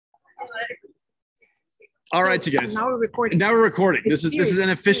All right, you guys. Now we're recording. Now we're recording. This is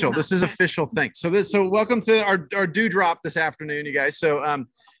an official. This is official thing. So welcome to our dewdrop this afternoon, you guys. So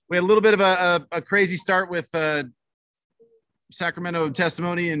we had a little bit of a crazy start with Sacramento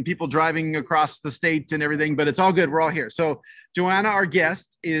testimony and people driving across the state and everything, but it's all good. We're all here. So Joana, our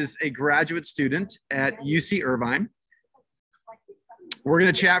guest, is a graduate student at UC Irvine. We're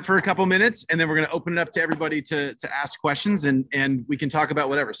going to chat for a couple minutes, and then we're going to open it up to everybody to ask questions, and we can talk about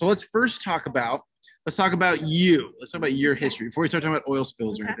whatever. So let's talk about you. Let's talk about your history before we start talking about oil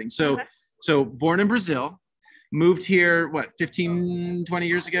spills or anything. So born in Brazil, moved here, what, 15, 20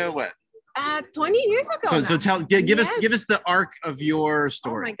 years ago? What? 20 years ago. So give us the arc of your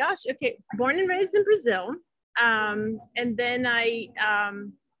story. Oh my gosh. Okay. Born and raised in Brazil. And then I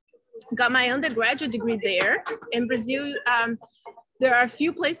got my undergraduate degree there. In Brazil, there are a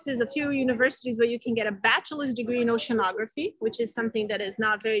few universities where you can get a bachelor's degree in oceanography, which is something that is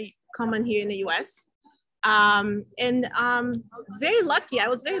not very common here in the US. Very lucky. I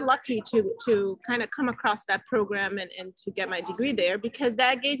was very lucky to kind of come across that program and to get my degree there, because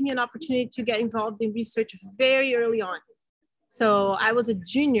that gave me an opportunity to get involved in research very early on. So I was a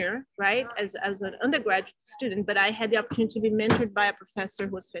junior, right, as an undergraduate student, but I had the opportunity to be mentored by a professor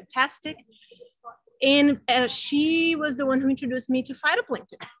who was fantastic. And she was the one who introduced me to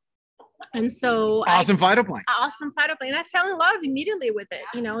phytoplankton. And so awesome phytoplankton. And I fell in love immediately with it.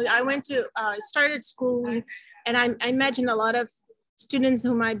 You know, I started school, and I imagine a lot of students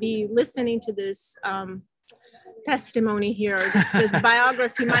who might be listening to this testimony here, this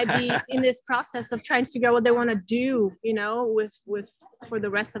biography, might be in this process of trying to figure out what they want to do, you know, for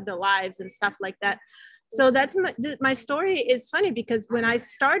the rest of their lives and stuff like that. So that's my story is funny, because when I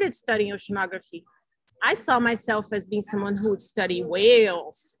started studying oceanography, I saw myself as being someone who would study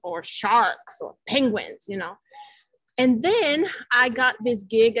whales or sharks or penguins, you know. And then I got this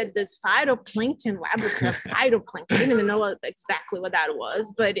gig at this phytoplankton laboratory. Phytoplankton. I didn't even know exactly what that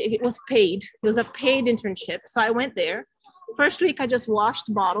was, but it was paid. It was a paid internship. So I went there. First week, I just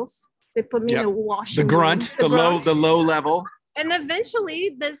washed bottles. They put me in a washing room. The low level. And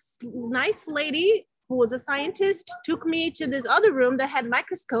eventually, this nice lady who was a scientist took me to this other room that had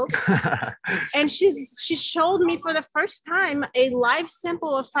microscopes. And she showed me for the first time a live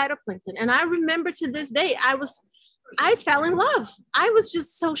sample of phytoplankton. And I remember to this day, I fell in love. I was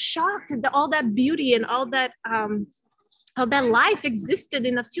just so shocked at all that beauty and all that life existed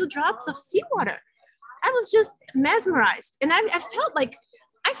in a few drops of seawater. I was just mesmerized. And I felt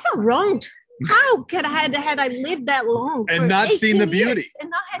wronged. How could had I lived that long and not seen the beauty and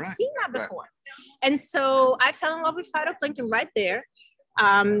not had seen that before? And so I fell in love with phytoplankton right there.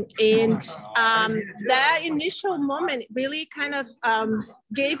 That initial moment really kind of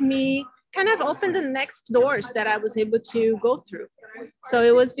opened the next doors that I was able to go through. So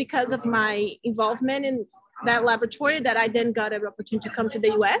it was because of my involvement in that laboratory that I then got an opportunity to come to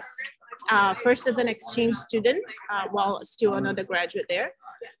the US, first as an exchange student while still an undergraduate there.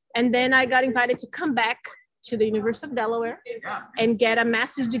 And then I got invited to come back to the University of Delaware and get a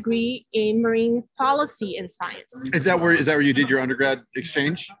master's degree in marine policy and science. Is that where you did your undergrad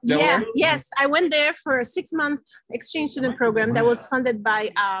exchange? Delaware? Yeah, yes. I went there for a 6-month exchange student program that was funded by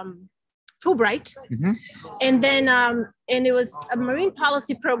Fulbright. Mm-hmm. And then, and it was a marine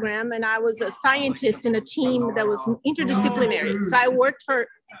policy program, and I was a scientist in a team that was interdisciplinary. So I worked for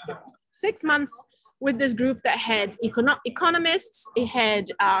 6 months with this group that had economists, it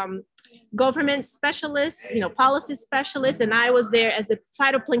had government specialists, policy specialists, and I was there as the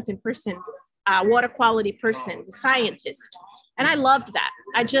phytoplankton person, water quality person, the scientist. And I loved that.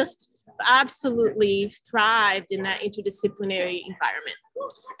 I just absolutely thrived in that interdisciplinary environment.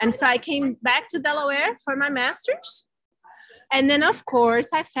 And so I came back to Delaware for my master's. And then, of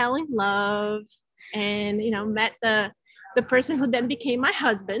course, I fell in love and, met the person who then became my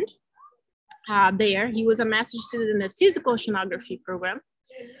husband there. He was a master's student in the physical oceanography program.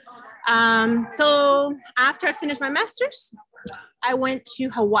 So after I finished my master's, I went to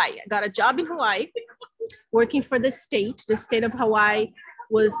Hawaii. I got a job in Hawaii working for the state. The state of Hawaii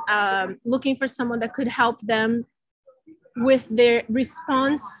was looking for someone that could help them with their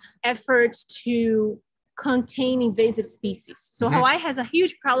response efforts to contain invasive species. So Hawaii has a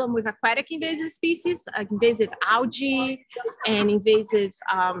huge problem with aquatic invasive species, invasive algae and invasive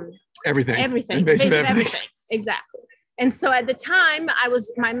everything. Invasive everything. Exactly. And so at the time,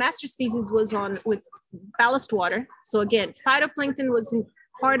 my master's thesis was with ballast water. So again, phytoplankton was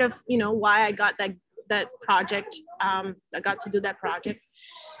part of why I got that project. I got to do that project.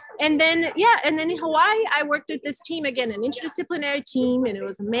 And then in Hawaii, I worked with this team, again, an interdisciplinary team, and it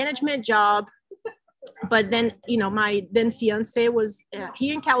was a management job. But then, you know, my then fiance was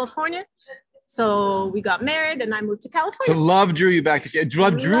here in California. So we got married and I moved to California. So love drew you back to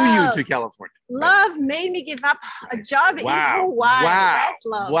love drew you to California. Love made me give up a job in Hawaii. Wow. That's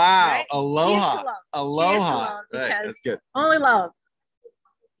love. Wow. Right? Aloha. Cheers to love. Aloha. Cheers to love, because right. That's good. Only love.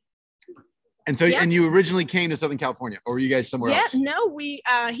 And so, and you originally came to Southern California, or were you guys somewhere else? Yeah, no,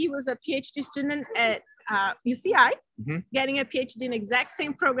 he was a PhD student at UCI, getting a PhD in the exact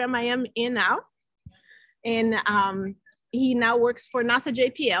same program I am in now. And he now works for NASA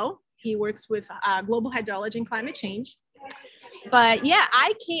JPL. He works with global hydrology and climate change. But yeah,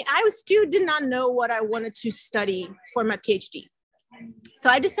 I still did not know what I wanted to study for my PhD. So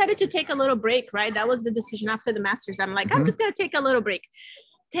I decided to take a little break, right? That was the decision after the master's. I'm like, I'm just going to take a little break.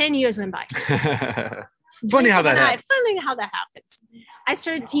 10 years went by. Funny how that happens. Funny how that happens. I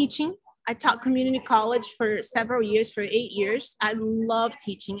started teaching. I taught community college for several years, for 8 years. I love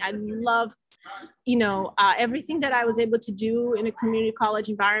teaching. I love, you know, everything that I was able to do in a community college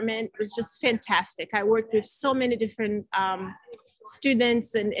environment was just fantastic. I worked with so many different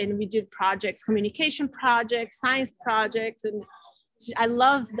students, and we did projects, communication projects, science projects. And I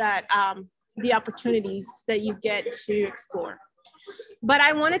love that, the opportunities that you get to explore. But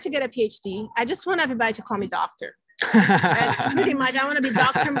I wanted to get a PhD. I just want everybody to call me doctor. That's pretty much, I want to be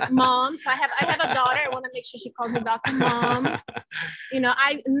Dr. Mom. So I have a daughter. I want to make sure she calls me Dr. Mom. You know,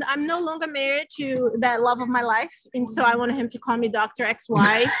 I'm no longer married to that love of my life. And so I want him to call me Dr. XY.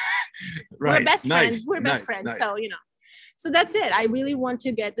 Right. We're best friends. We're best friends. Nice. So, you know, so that's it. I really want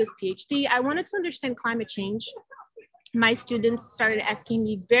to get this PhD. I wanted to understand climate change. My students started asking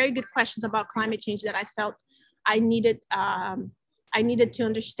me very good questions about climate change that I felt I needed to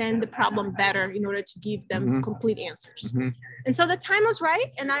understand the problem better in order to give them complete answers. And so the time was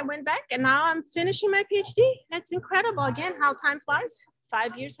right, and I went back, and now I'm finishing my PhD. That's incredible. Again, how time flies.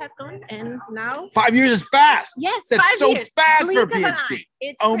 5 years have gone, and now 5 years is fast. Yes, that's 5 so years. fast Blink for a PhD.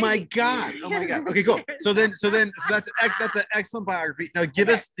 Oh crazy. my god! Oh my god! Okay, cool. So that's an excellent biography. Now give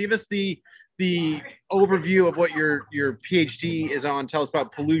us the overview of what your PhD is on. Tell us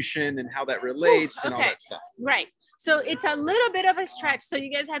about pollution and how that relates and all that stuff. Right. So it's a little bit of a stretch. So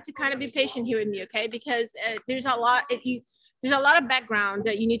you guys have to kind of be patient here with me, okay? Because there's a lot of background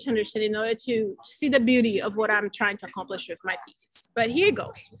that you need to understand in order to see the beauty of what I'm trying to accomplish with my thesis. But here it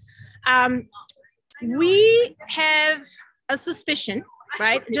goes. We have a suspicion,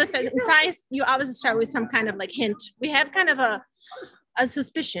 right? Just as in science, you always start with some kind of like hint. We have kind of a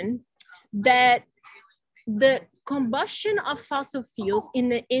suspicion that the combustion of fossil fuels in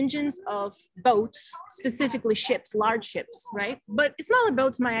the engines of boats, specifically ships, large ships, right? But smaller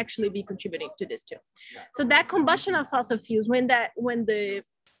boats might actually be contributing to this too. So that combustion of fossil fuels, when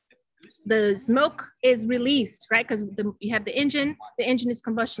the smoke is released, right? Because you have the engine is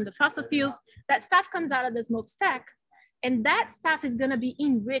combustion of fossil fuels, that stuff comes out of the smokestack. And that stuff is going to be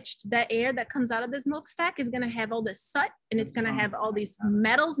enriched. That air that comes out of the smokestack is going to have all the soot, and it's going to have all these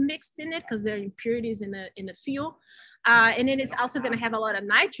metals mixed in it because there are impurities in the fuel. And then it's also going to have a lot of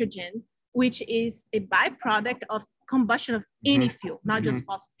nitrogen, which is a byproduct of combustion of any fuel, not just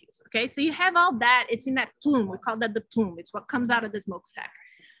fossil fuels. Okay, so you have all that. It's in that plume. We call that the plume. It's what comes out of the smokestack.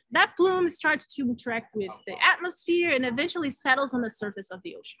 That plume starts to interact with the atmosphere and eventually settles on the surface of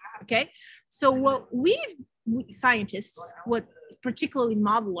the ocean. Okay, so what we scientists, what particularly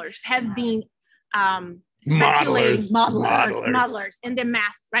modelers, have been speculating, modelers and their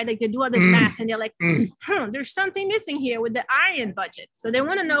math, right? Like they do all this math and they're like, there's something missing here with the iron budget. So they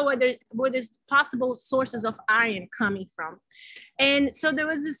want to know where there's possible sources of iron coming from. And so there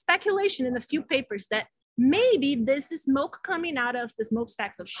was this speculation in a few papers that maybe this smoke coming out of the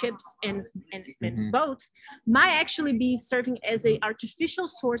smokestacks of ships and boats might actually be serving as an artificial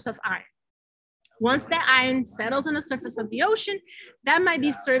source of iron. Once that iron settles on the surface of the ocean, that might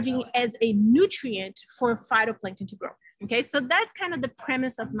be serving as a nutrient for phytoplankton to grow. Okay, so that's kind of the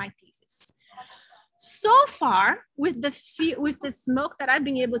premise of my thesis. So far, with the smoke that I've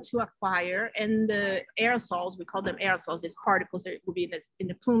been able to acquire and the aerosols, we call them aerosols, these particles that will be in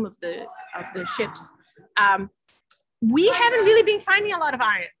the plume of the ships, we haven't really been finding a lot of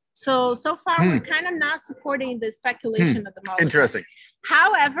iron. So far, we're kind of not supporting the speculation of the model. Interesting.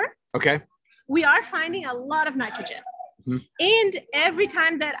 However, okay, we are finding a lot of nitrogen. And every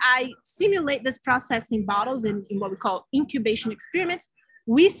time that I simulate this process in bottles in what we call incubation experiments,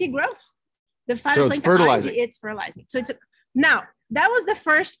 we see growth. The phytoplankton, so it's fertilizing. It's fertilizing. So now that was the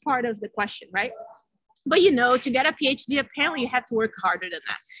first part of the question, right? But you know, to get a PhD, apparently you have to work harder than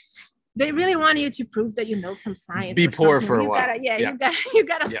that. They really want you to prove that you know some science. Be poor for a while. You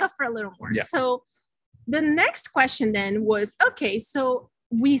gotta suffer a little more. Yeah. So the next question then was, okay, so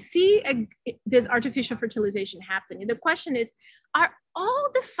we see this artificial fertilization happening. The question is, are all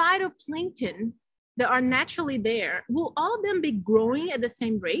the phytoplankton that are naturally there, will all of them be growing at the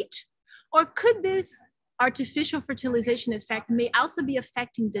same rate? Or could this artificial fertilization effect may also be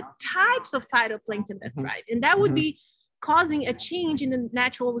affecting the types of phytoplankton that thrive? And that would be causing a change in the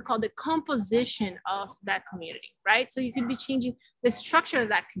natural, what we call the composition of that community, right? So you could be changing the structure of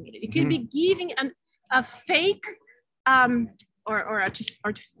that community. You could be giving a fake,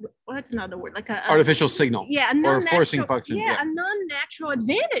 what's another word? Like a artificial signal. Yeah, or a forcing function. Yeah, a non-natural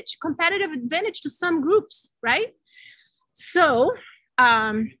advantage, competitive advantage to some groups, right? So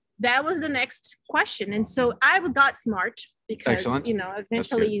that was the next question. And so I got smart because, you know,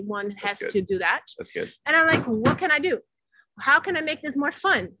 eventually one has to do that. That's good. And I'm like, what can I do? How can I make this more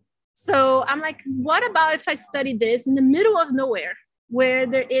fun? So I'm like, what about if I study this in the middle of nowhere where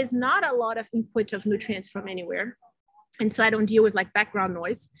there is not a lot of input of nutrients from anywhere? And so I don't deal with like background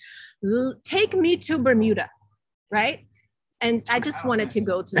noise. Take me to Bermuda, right? And I just wanted to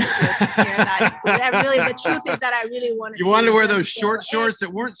go to the paradise. The truth is that I really wanted to. You wanted to wear those short shorts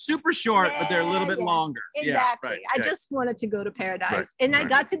that weren't super short, but they're a little bit longer. Exactly. Yeah, right, I just wanted to go to paradise, and I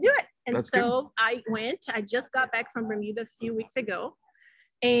got to do it. And That's so good. I went. I just got back from Bermuda a few weeks ago,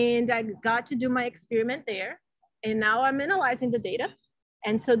 and I got to do my experiment there. And now I'm analyzing the data.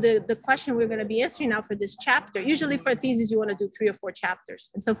 And so the question we're going to be answering now for this chapter, usually for a thesis, you want to do 3 or 4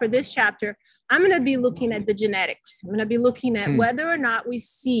 chapters. And so for this chapter, I'm going to be looking at the genetics. I'm going to be looking at whether or not we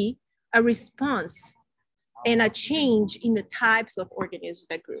see a response and a change in the types of organisms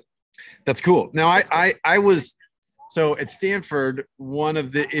that grew. That's cool. Now, I was, so at Stanford, one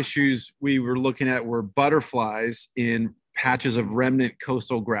of the issues we were looking at were butterflies in patches of remnant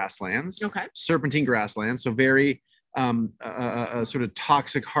coastal grasslands, serpentine grasslands. So very sort of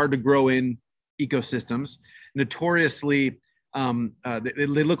toxic, hard to grow in ecosystems. Notoriously, they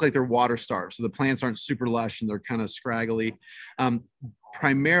look like they're water starved. So the plants aren't super lush and they're kind of scraggly,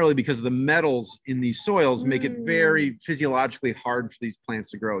 primarily because of the metals in these soils make it very physiologically hard for these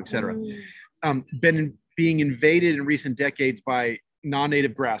plants to grow, et cetera. Been being invaded in recent decades by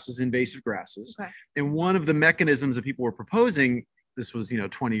non-native grasses, invasive grasses. And one of the mechanisms that people were proposing, this was,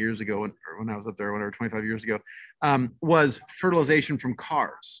 20 years ago when I was up there, whatever, 25 years ago, was fertilization from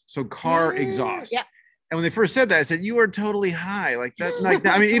cars. So car exhaust. And when they first said that, I said, you are totally high. Like that,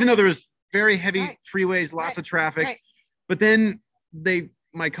 I mean, even though there was very heavy freeways, lots of traffic, but then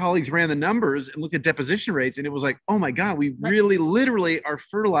my colleagues ran the numbers and looked at deposition rates, and it was like, oh my God, we really literally are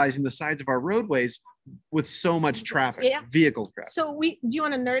fertilizing the sides of our roadways with so much traffic, vehicle traffic. So do you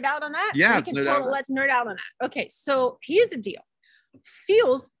want to nerd out on that? Yeah, let's nerd out on that. Okay, so here's the deal.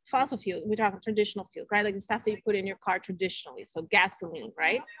 Fuels, fossil fuel, we're talking traditional fuel, right? Like the stuff that you put in your car traditionally. So gasoline,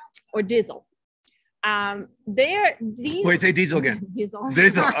 right? Or diesel. Wait, say diesel again. Diesel. Okay,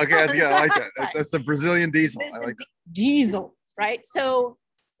 that's good. I like that. That's the Brazilian diesel. I like that. Diesel, right? So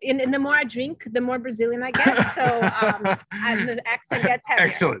and the more I drink, the more Brazilian I get. So the accent gets heavier.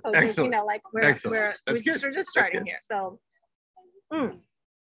 Excellent. So Excellent. We're just starting here. So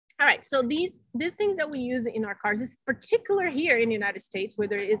all right, so these things that we use in our cars, is particular here in the United States, where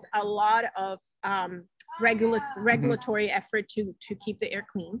there is a lot of regulatory effort to keep the air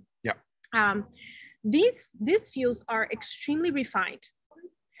clean. These fuels are extremely refined,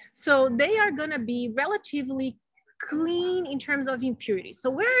 so they are going to be relatively clean in terms of impurities.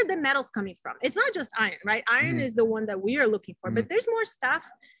 So where are the metals coming from? It's not just iron, right? Iron is the one that we are looking for, but there's more stuff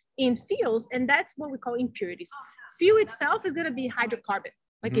in fuels, and that's what we call impurities. Fuel itself is going to be hydrocarbon.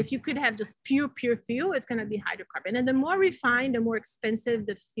 Like if you could have just pure fuel, it's going to be hydrocarbon. And the more refined, the more expensive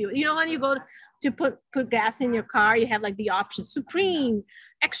the fuel. You know, when you go to put gas in your car, you have like the option Supreme,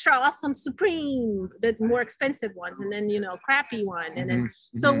 extra awesome Supreme, the more expensive ones, and then, crappy one. And then,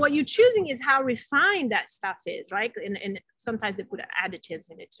 so what you're choosing is how refined that stuff is, right? And sometimes they put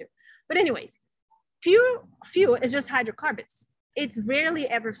additives in it too. But anyways, pure fuel is just hydrocarbons. It's rarely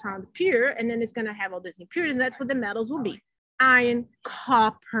ever found pure, and then it's going to have all these impurities, and that's what the metals will be. Iron,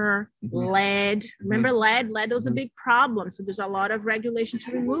 copper, lead. Remember lead? Lead was a big problem. So there's a lot of regulation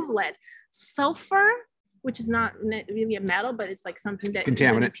to remove lead. Sulfur, which is not really a metal, but it's like something that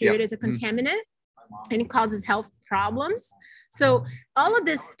is a contaminant, and it causes health problems. So all of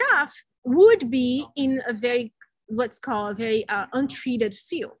this stuff would be in what's called a very untreated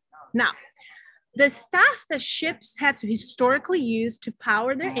fuel. Now, the stuff that ships have historically used to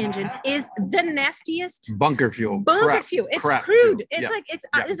power their engines is the nastiest bunker fuel. Fuel. It's crude.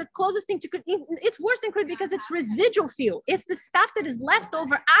 It's the closest thing to crude. It's worse than crude because it's residual fuel. It's the stuff that is left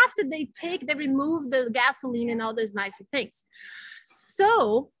over after they remove the gasoline and all those nicer things.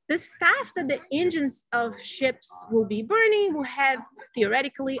 So the stuff that the engines of ships will be burning will have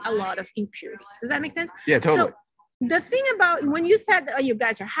theoretically a lot of impurities. Does that make sense? Yeah, totally. So the thing about when you said, oh, you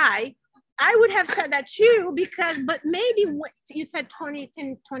guys are high, I would have said that too, but maybe you said 10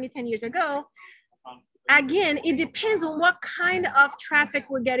 years ago, again, it depends on what kind of traffic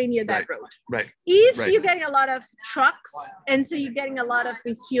we're getting near that road. Right. If you're getting a lot of trucks, and so you're getting a lot of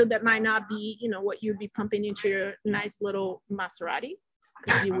this fuel that might not be, what you'd be pumping into your nice little Maserati,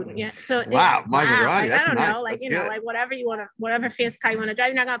 because you wouldn't yet. So wow, Maserati. Like, that's I don't nice. know, like that's good. Like whatever you want to, whatever fancy car you want to drive,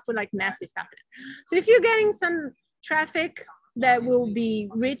 you're not gonna put like nasty stuff in it. So if you're getting some traffic that will be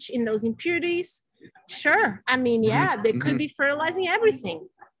rich in those impurities, sure. I mean, yeah, they could be fertilizing everything.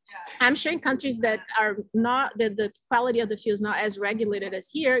 I'm sure in countries that are not, the quality of the fuel is not as regulated as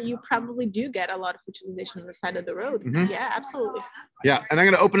here, you probably do get a lot of fertilization on the side of the road. Yeah, absolutely. Yeah, and I'm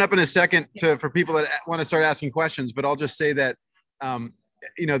going to open up in a second for people that want to start asking questions, but I'll just say that,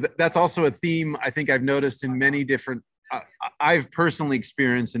 that's also a theme I think I've noticed in many different, I've personally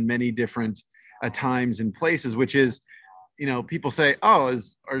experienced in many different times and places, which is, people say, oh,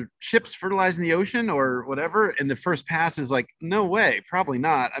 are ships fertilizing the ocean or whatever? And the first pass is like, no way, probably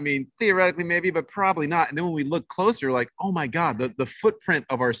not. I mean, theoretically maybe, but probably not. And then when we look closer, like, oh my God, the footprint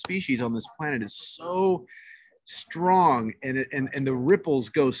of our species on this planet is so strong, and the ripples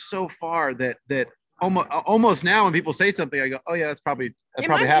go so far that almost now when people say something, I go, oh yeah, that probably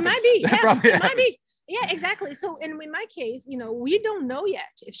happens. It might be. Yeah, exactly. So, and in my case, we don't know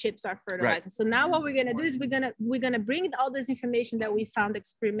yet if ships are fertilizing. Right. So now what we're gonna do is we're gonna bring all this information that we found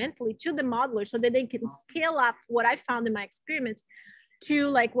experimentally to the modeler, so that they can scale up what I found in my experiments to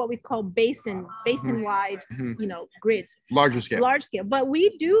like what we call basin-wide, grids. Large scale. But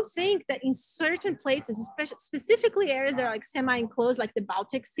we do think that in certain places, especially specifically areas that are like semi-enclosed, like the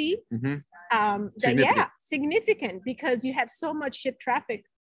Baltic Sea, significant, because you have so much ship traffic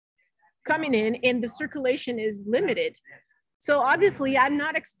coming in and the circulation is limited. So obviously I'm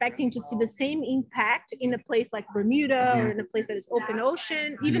not expecting to see the same impact in a place like Bermuda or in a place that is open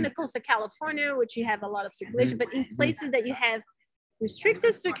ocean, even the coast of California, which you have a lot of circulation, but in places that you have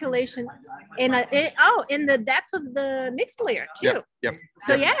restricted circulation and in the depth of the mixed layer too. Yep.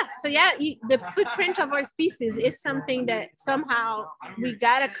 The footprint of our species is something that somehow we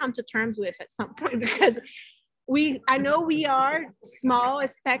gotta come to terms with at some point, because I know we are small, a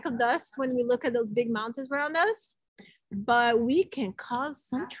speck of dust when we look at those big mountains around us, but we can cause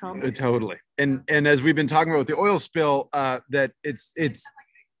some trouble. Totally. And as we've been talking about with the oil spill, that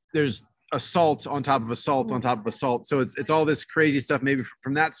there's assault on top of assault on top of assault. So it's all this crazy stuff, maybe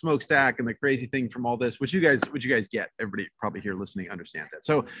from that smokestack and the crazy thing from all this, which you guys get. Everybody probably here listening understands that.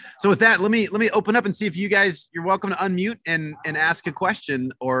 So with that, let me open up and see if you're welcome to unmute and ask a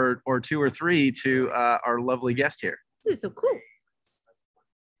question or two or three to our lovely guest here. This is so cool.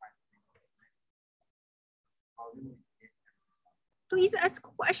 Please ask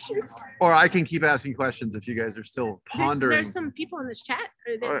questions. Or I can keep asking questions if you guys are still pondering. There's some people in this chat.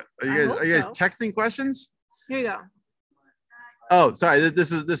 Are you guys texting questions? Here you go. Oh, sorry.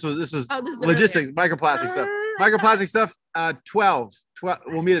 This is logistics, microplastic stuff. Microplastic stuff. 12.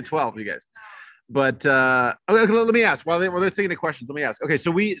 We'll meet at 12, you guys. But okay, let me ask. While they're thinking of questions, let me ask. Okay,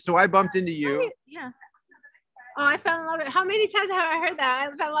 so I bumped into you. Yeah. Oh, I fell in love with it. How many times have I heard that?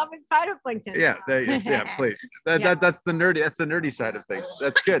 I fell in love with phytoplankton. Yeah, yeah, please. That's the nerdy side of things.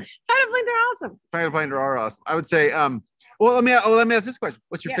 That's good. Phytoplankton are awesome. Phytoplankton are awesome. I would say, well, let me ask this question.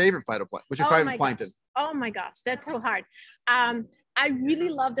 What's your favorite phytoplankton? What's your favorite plankton? Oh my gosh, that's so hard. I really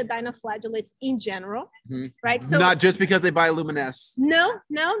love the dinoflagellates in general, right? So not just because they bioluminesce. No.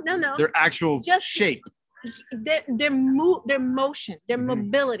 Their actual shape. Their motion, their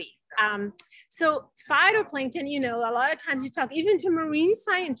mobility. So phytoplankton, a lot of times you talk even to marine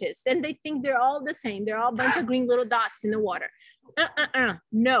scientists and they think they're all the same. They're all a bunch of green little dots in the water.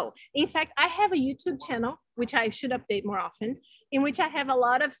 No. In fact, I have a YouTube channel, which I should update more often, in which I have a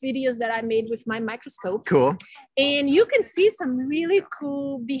lot of videos that I made with my microscope. Cool. And you can see some really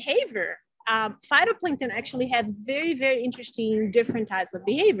cool behavior. Phytoplankton actually have very, very interesting different types of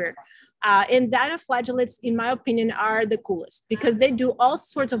behavior. And dinoflagellates, in my opinion, are the coolest because they do all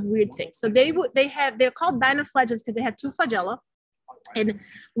sorts of weird things. So they're called dinoflagellates because they have two flagella. And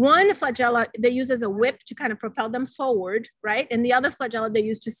one flagella they use as a whip to kind of propel them forward, right? And the other flagella they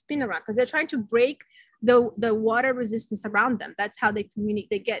use to spin around because they're trying to break the water resistance around them. That's how they communicate.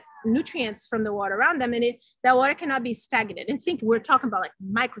 They get nutrients from the water around them, and that water cannot be stagnant. And think we're talking about like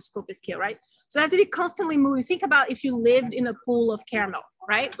microscopic scale, right? So they have to be constantly moving. Think about if you lived in a pool of caramel,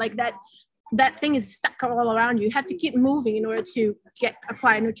 right? Like that. that thing is stuck all around you. You have to keep moving in order to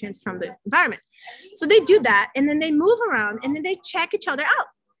acquire nutrients from the environment. So they do that, and then they move around, and then they check each other out.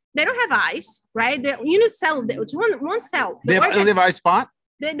 They don't have eyes, right? They're unicellular. It's one cell. They have eye spot?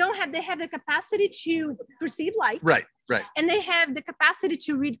 They don't have, they have the capacity to perceive light. Right. And they have the capacity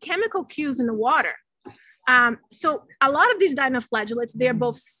to read chemical cues in the water. So a lot of these dinoflagellates,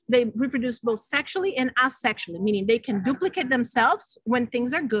 they reproduce both sexually and asexually, meaning they can duplicate themselves when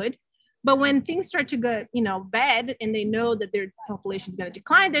things are good. But when things start to go, bad, and they know that their population is going to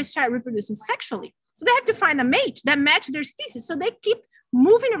decline, they start reproducing sexually. So they have to find a mate that match their species. So they keep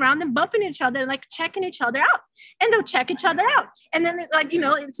moving around and bumping each other, like checking each other out, and they'll check each other out. And then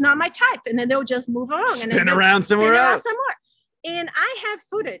it's not my type. And then they'll just move along. Spin around somewhere else. And I have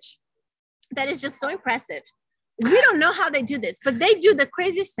footage that is just so impressive. We don't know how they do this, but they do the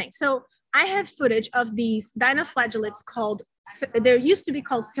craziest thing. So I have footage of these dinoflagellates they used to be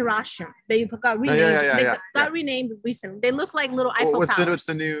called Serratium. They got renamed. Got renamed recently. They look like little Eiffel towers. What's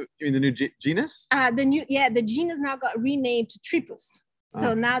the new? You mean the new genus? The genus now got renamed to Tripus.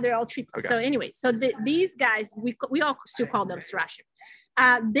 So now they're all Tripus. Okay. So anyway, these guys, we all still call them Serratium.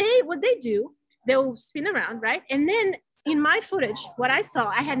 What they do, they'll spin around, right? And then in my footage, what I saw,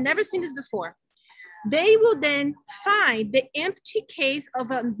 I had never seen this before. They will then find the empty case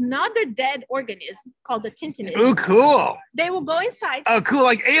of another dead organism called the tintinism. Oh, cool. They will go inside. Oh, cool.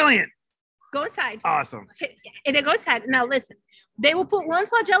 Like Alien. Go inside. Awesome. And they go inside. Now, listen. They will put one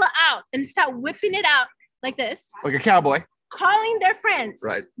flagella out and start whipping it out like this. Like a cowboy. Calling their friends.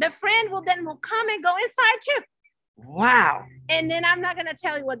 Right. The friend will come and go inside too. Wow. And then I'm not going to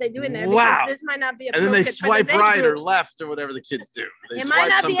tell you what they do in there. Wow. Because this might not be appropriate. And then they swipe right or left or whatever the kids do. It might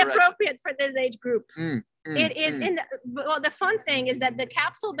not be appropriate for this age group. It is the fun thing is that the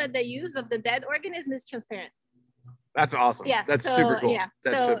capsule that they use of the dead organism is transparent. That's awesome. Yeah. That's super cool. Yeah.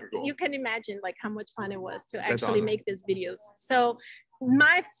 That's super cool. You can imagine like how much fun it was to actually make these videos. So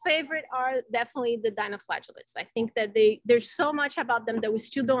my favorite are definitely the dinoflagellates. I think that there's so much about them that we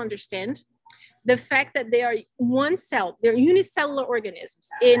still don't understand. The fact that they are they're unicellular organisms,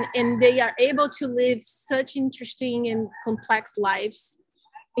 and they are able to live such interesting and complex lives,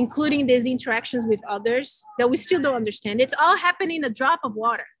 including these interactions with others that we still don't understand. It's all happening in a drop of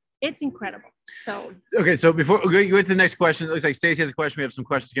water. It's incredible. So okay, so before we go to the next question, it looks like Stacy has a question. We have some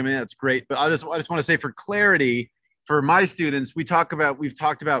questions coming in. That's great. But I just want to say for clarity, for my students, we've talked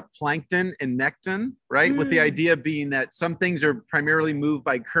about plankton and nekton, right? With the idea being that some things are primarily moved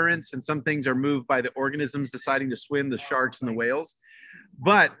by currents and some things are moved by the organisms deciding to swim, the sharks and the whales.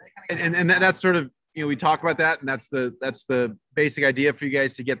 But, and that's sort of, we talk about that, and that's the basic idea for you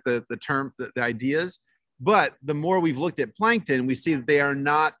guys to get the term, the ideas. But the more we've looked at plankton, we see that they are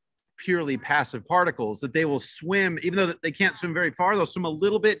not purely passive particles, that they will swim, even though they can't swim very far, they'll swim a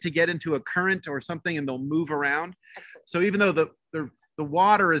little bit to get into a current or something, and they'll move around. Absolutely. So even though the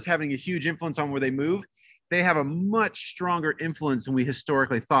water is having a huge influence on where they move, they have a much stronger influence than we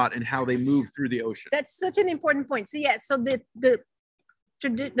historically thought in how they move through the ocean. That's such an important point. So yeah, so the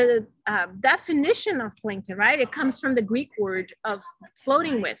definition of plankton, right? It comes from the Greek word of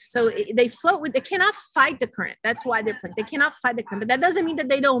floating with. So they float with, they cannot fight the current. That's why they're plankton. They cannot fight the current, but that doesn't mean that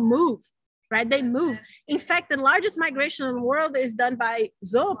they don't move, right? They move. In fact, the largest migration in the world is done by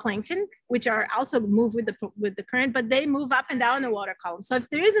zooplankton, which are also move with the current, but they move up and down the water column. So if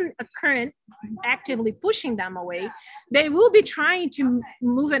there isn't a current actively pushing them away, they will be trying to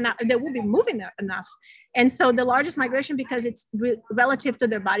move enough. They will be moving enough. And so the largest migration, because it's relative to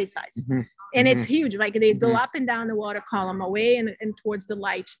their body size. And it's huge. Like they go up and down the water column, away and towards the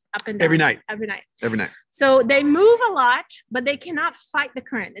light, up and down. Every night. So they move a lot, but they cannot fight the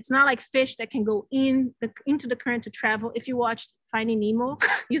current. It's not like fish that can go into the current to travel. If you watched Finding Nemo,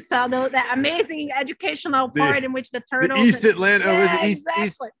 you saw that amazing educational part in which the turtles. The East Atlantic, East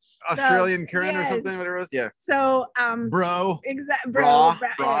Australian current or something, whatever it was. Yeah. So, bro. Exactly.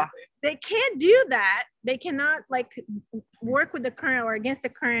 Bra. They can't do that. They cannot like work with the current or against the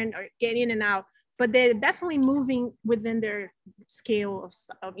current or get in and out, but they're definitely moving within their scale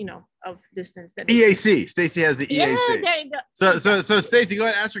of distance. EAC. Stacy has the EAC. Yeah, there you go. So Stacy, go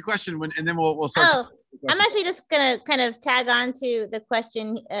ahead and ask your question and then we'll start. Oh, I'm actually just gonna kind of tag on to the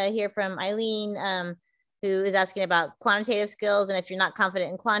question here from Eileen, who is asking about quantitative skills, and if you're not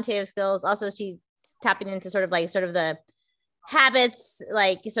confident in quantitative skills. Also, she's tapping into sort of the habits,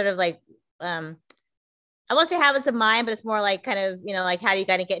 like sort of like I won't say habits of mind, but it's more like kind of, like how do you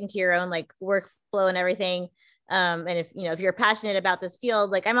kind of get into your own like workflow and everything. And if you're passionate about this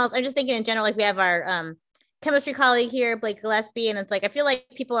field, like I'm just thinking in general, like we have our chemistry colleague here, Blake Gillespie, and it's like I feel like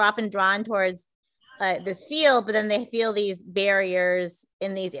people are often drawn towards this field, but then they feel these barriers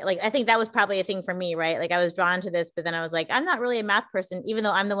in these, like, I think that was probably a thing for me, right? Like I was drawn to this, but then I was like, I'm not really a math person, even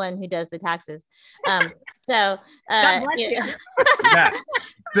though I'm the one who does the taxes. God bless you. Yeah.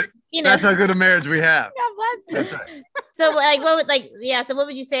 That's how good a marriage we have. God bless you. That's right. So like, so what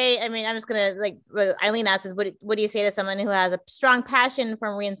would you say? I mean, I'm just going to, like, what Eileen asks is, what do you say to someone who has a strong passion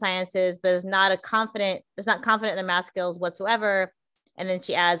for marine sciences, but is not confident in their math skills whatsoever? And then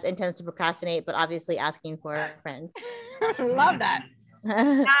she adds, and tends to procrastinate, but obviously asking for a friend. Love that.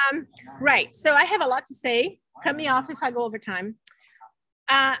 Right. So I have a lot to say. Cut me off if I go over time.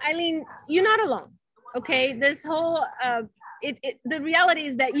 Eileen, you're not alone. Okay. This whole, the reality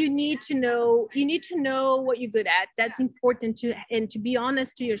is that you need to know what you're good at. That's important and to be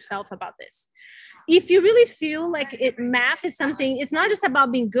honest to yourself about this. If you really feel like math is something, it's not just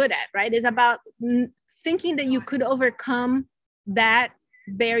about being good at, right? It's about thinking that you could overcome that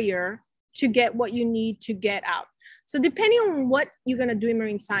barrier to get what you need to get out. So depending on what you're going to do in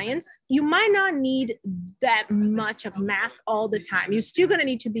marine science, you might not need that much of math all the time. You're still going to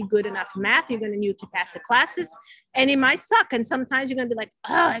need to be good enough in math. You're going to need to pass the classes, and it might suck. And sometimes you're going to be like,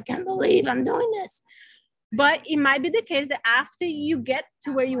 oh, I can't believe I'm doing this. But it might be the case that after you get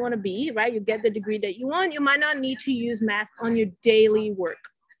to where you want to be, right, you get the degree that you want, you might not need to use math on your daily work,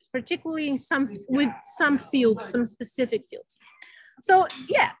 particularly with some fields, some specific fields. So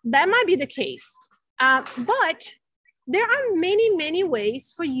yeah, that might be the case. But there are many, many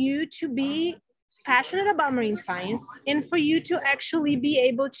ways for you to be passionate about marine science and for you to actually be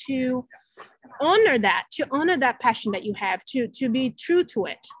able to honor that passion that you have, to be true to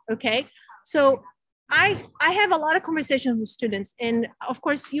it, okay? So I have a lot of conversations with students, and of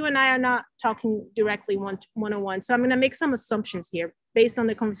course, you and I are not talking directly one-on-one, so I'm gonna make some assumptions here based on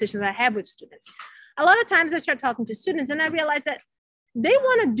the conversations I have with students. A lot of times I start talking to students and I realize that they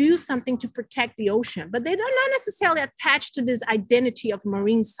want to do something to protect the ocean, but they're not necessarily attached to this identity of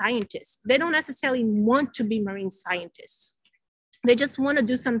marine scientists. They don't necessarily want to be marine scientists. They just want to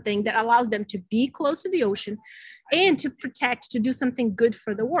do something that allows them to be close to the ocean and to protect, to do something good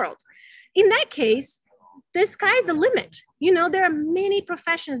for the world. In that case, the sky's the limit. You know, there are many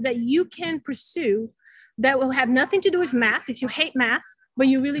professions that you can pursue that will have nothing to do with math. If you hate math, but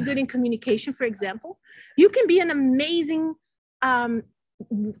you're really good in communication, for example, you can be an amazing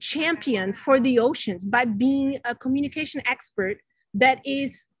champion for the oceans by being a communication expert that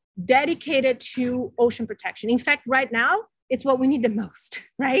is dedicated to ocean protection. In fact, right now, it's what we need the most,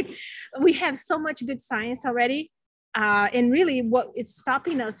 right? We have so much good science already. And really what is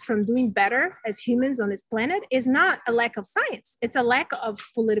stopping us from doing better as humans on this planet is not a lack of science. It's a lack of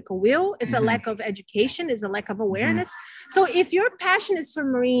political will. It's a lack of education. It's a lack of awareness. So if your passion is for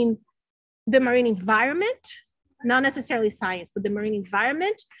the marine environment, not necessarily science, but the marine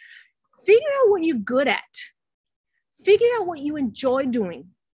environment, figure out what you're good at. Figure out what you enjoy doing.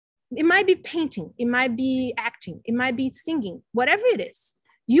 It might be painting, it might be acting, it might be singing, whatever it is.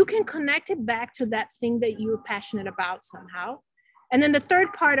 You can connect it back to that thing that you're passionate about somehow. And then the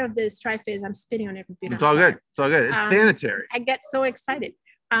third part of this tri-phase, I'm spitting on your computer. It's all good. It's all good. It's sanitary. I get so excited.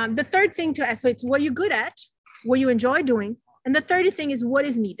 The third thing to ask, so it's what you're good at, what you enjoy doing. And the third thing is what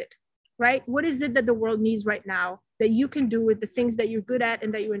is needed. Right? What is it that the world needs right now that you can do with the things that you're good at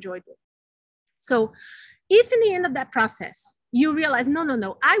and that you enjoy doing? So if in the end of that process, you realize,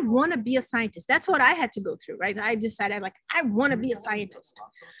 no, I want to be a scientist. That's what I had to go through, right? I decided I want to be a scientist.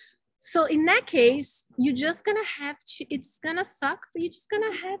 So in that case, you're just going to have to, it's going to suck, but you're just going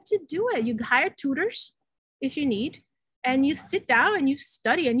to have to do it. You hire tutors if you need, and you sit down and you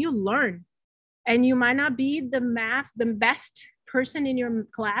study and you learn. And you might not be the best person in your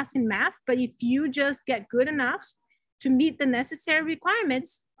class in math, but if you just get good enough to meet the necessary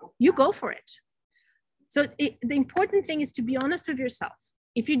requirements, you go for it. So the important thing is to be honest with yourself.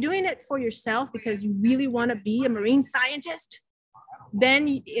 If you're doing it for yourself because you really want to be a marine scientist, then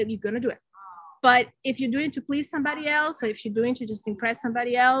you're going to do it. But if you're doing it to please somebody else, or if you're doing it to just impress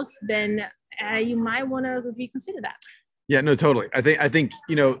somebody else, then you might want to reconsider that. Yeah, no, totally. I think,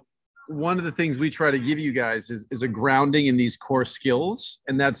 you know, one of the things we try to give you guys is a grounding in these core skills.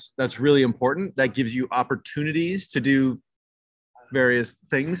 And that's really important. That gives you opportunities to do various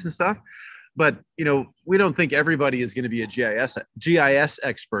things and stuff. But, you know, we don't think everybody is going to be a GIS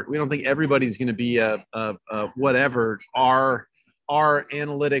expert. We don't think everybody's going to be a whatever, R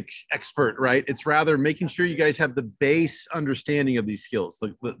analytic expert, right? It's rather making sure you guys have the base understanding of these skills.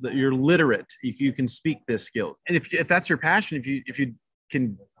 You're literate if you can speak this skill. And if that's your passion, if you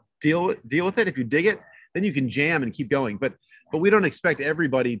can deal with it, if you dig it, then you can jam and keep going. But we don't expect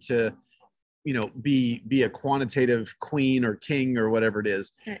everybody to be a quantitative queen or king or whatever it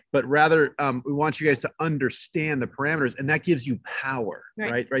is, right. but rather we want you guys to understand the parameters, and that gives you power,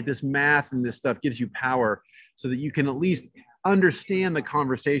 right? This math and this stuff gives you power so that you can at least understand the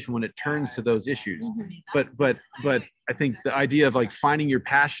conversation when it turns to those issues. But I think the idea of like finding your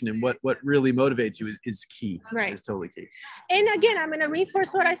passion and what really motivates you is key. Right. Is totally key. And again, I'm going to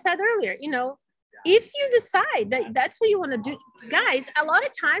reinforce what I said earlier. If you decide that that's what you want to do, guys, a lot of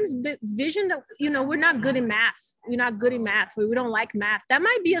times the vision that, we're not good in math. We're not good in math. We don't like math. That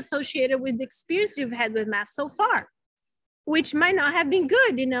might be associated with the experience you've had with math so far, which might not have been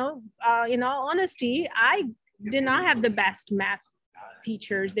good. In all honesty, I did not have the best math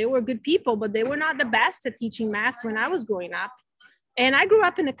teachers. They were good people, but they were not the best at teaching math when I was growing up. And I grew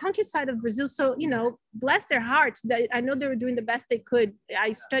up in the countryside of Brazil. So, bless their hearts. I know they were doing the best they could.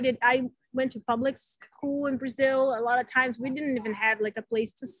 I went to public school in Brazil. A lot of times we didn't even have like a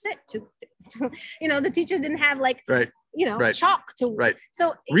place to sit the teachers didn't have like, chalk to,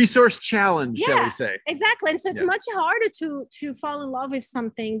 so resource challenge, yeah, shall we say. Exactly. And so it's much harder to fall in love with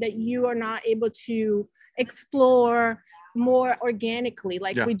something that you are not able to explore more organically,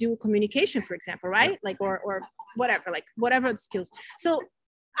 like we do communication, for example, right? Like, or whatever, like whatever the skills. So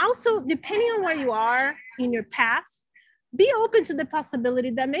also, depending on where you are in your path, be open to the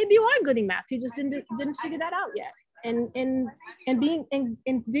possibility that maybe you are good in math. You just didn't figure that out yet. And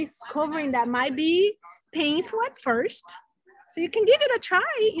discovering that might be painful at first. So you can give it a try,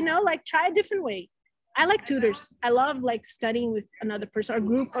 try a different way. I like tutors. I love like studying with another person or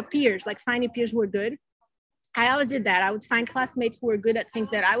group of peers, like finding peers who are good. I always did that. I would find classmates who were good at things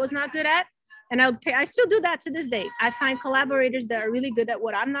that I was not good at. And I still do that to this day. I find collaborators that are really good at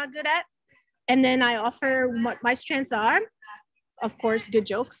what I'm not good at. And then I offer what my strengths are. Of course, good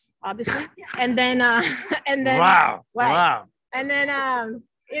jokes, obviously. And then, wow. And then,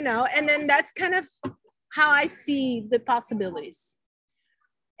 and then that's kind of how I see the possibilities.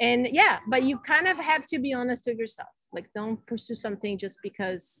 And yeah, but you kind of have to be honest with yourself. Like, don't pursue something just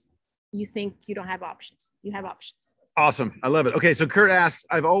because you think you don't have options. You have options. Awesome. I love it. Okay. So Kurt asks,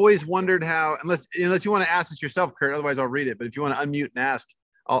 I've always wondered how, unless you want to ask this yourself, Kurt, otherwise I'll read it. But if you want to unmute and ask,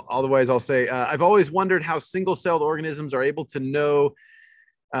 otherwise I'll say, I've always wondered how single-celled organisms are able to know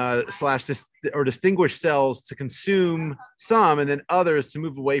or distinguish cells to consume some and then others to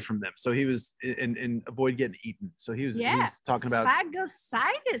move away from them. So he was and avoid getting eaten. So he was talking about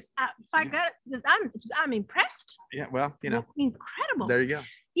phagocytis. I'm impressed. Yeah. Well, incredible. There you go.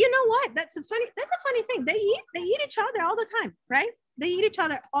 You know what? That's a funny thing. They eat each other all the time, right? They eat each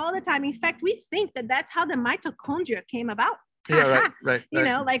other all the time. In fact, we think that that's how the mitochondria came about. Yeah, right.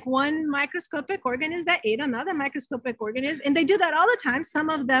 Like one microscopic organism that ate another microscopic organism, and they do that all the time. Some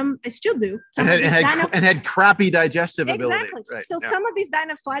of them still do. And had crappy digestive ability. Exactly. Right. So some of these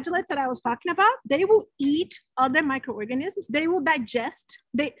dinoflagellates that I was talking about, they will eat other microorganisms. They will digest.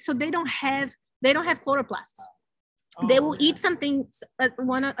 They don't have chloroplasts. They will eat something,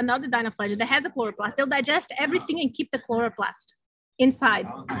 another dinoflagellate that has a chloroplast. They'll digest everything and keep the chloroplast inside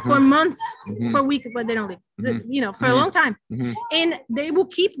for months, for weeks, but they don't live, for a long time. And they will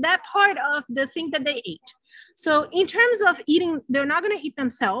keep that part of the thing that they ate. So in terms of eating, they're not going to eat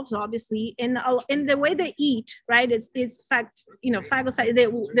themselves, obviously. And in the way they eat, right, is phagocytes. They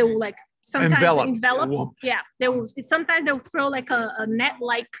will like sometimes envelop. Yeah, sometimes they'll throw like a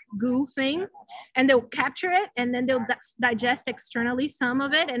net-like goo thing, and they'll capture it, and then they'll digest externally some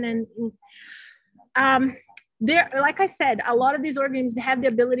of it, and then like I said, a lot of these organisms have the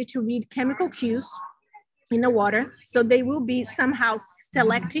ability to read chemical cues in the water, so they will be somehow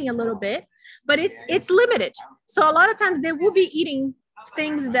selecting a little bit, but it's limited. So a lot of times they will be eating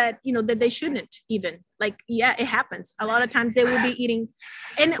things that that they shouldn't even. Like, yeah, it happens. A lot of times they will be eating,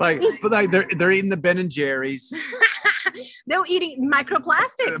 and they're eating the Ben & Jerry's. They're eating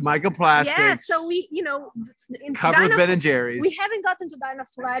microplastics. Yeah, so we, covered with Ben & Jerry's. We haven't gotten to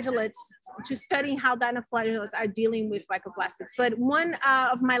dinoflagellates to studying how dinoflagellates are dealing with microplastics. But one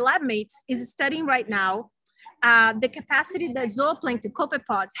of my lab mates is studying right now the capacity that zooplankton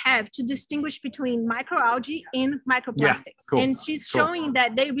copepods have to distinguish between microalgae and microplastics. Yeah, cool. And she's showing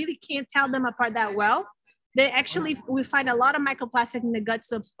that they really can't tell them apart that well. We find a lot of microplastic in the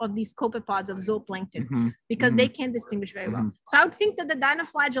guts of these copepods of zooplankton because they can't distinguish very well. So I would think that the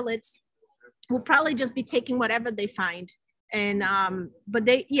dinoflagellates will probably just be taking whatever they find. And but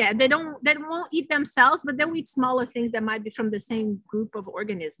they won't eat themselves, but they'll eat smaller things that might be from the same group of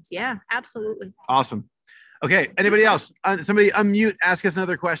organisms. Yeah, absolutely. Awesome. Okay, anybody else? Somebody unmute, ask us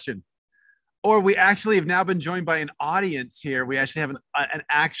another question. Or we actually have now been joined by an audience here. We actually have an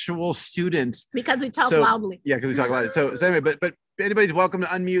actual student. Because we talk loudly. Yeah, because we talk loudly. So anyway, but anybody's welcome to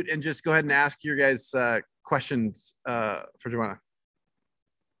unmute and just go ahead and ask your guys questions for Joana.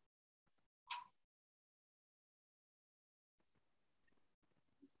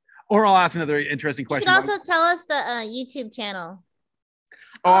 Or I'll ask another interesting question. You can also tell us the YouTube channel.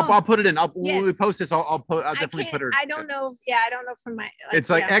 Oh, I'll put it in. When we post this, I'll definitely put her. I don't know. Yeah, I don't know from my. It's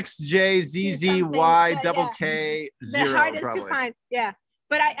like XJZZY double K0. The hardest probably. to find. Yeah.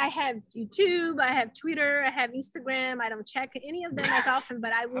 But I have YouTube, I have Twitter, I have Instagram. I don't check any of them as often,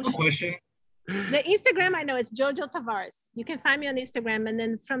 but I will. Question. The Instagram I know is Jojo Tavares. You can find me on Instagram, and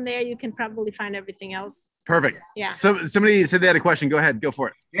then from there you can probably find everything else. Perfect. Yeah. So somebody said they had a question. Go ahead, go for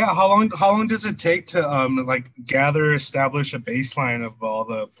it. Yeah. How long does it take to like establish a baseline of all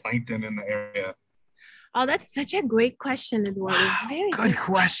the plankton in the area? Oh, that's such a great question, Eduardo. Very good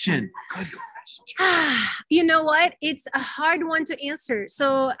question. Good question. You know what? It's a hard one to answer.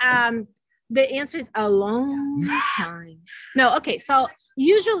 So the answer is a long time. No, okay. So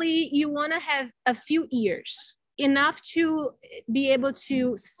usually you want to have a few years, enough to be able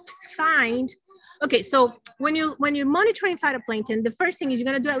to find. Okay, so when you're monitoring phytoplankton, the first thing is you're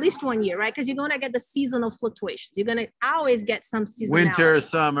going to do at least 1 year, right? Because you're going to get the seasonal fluctuations. You're going to always get some seasonality. Winter,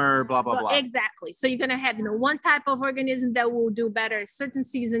 summer, blah, blah, blah. Exactly. So you're going to have, one type of organism that will do better at certain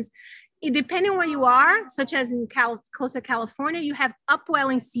seasons. Depending where you are, such as in coastal California, you have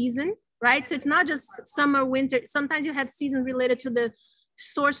upwelling season, right? So it's not just summer, winter. Sometimes you have season related to the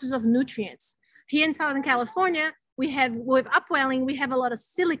sources of nutrients. Here in Southern California, with upwelling, we have a lot of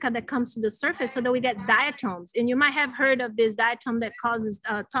silica that comes to the surface so that we get diatoms. And you might have heard of this diatom that causes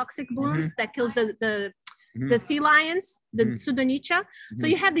toxic blooms that kills the sea lions, the Pseudonychia. So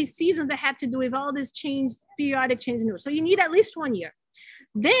you have these seasons that have to do with all these periodic changes. So you need at least 1 year.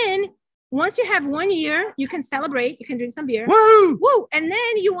 Then once you have 1 year, you can celebrate, you can drink some beer. Woo! Woo! And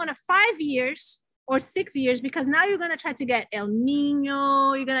then you want 5 years or 6 years, because now you're going to try to get El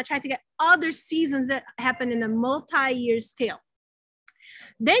Nino. You're going to try to get other seasons that happen in a multi-year scale.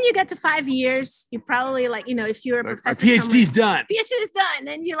 Then you get to 5 years, you probably if you're a professor. PhD's done. PhD is done.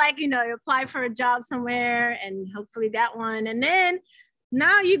 And you you apply for a job somewhere and hopefully that one. And then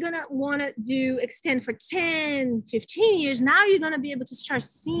now you're going to want to extend for 10, 15 years. Now you're going to be able to start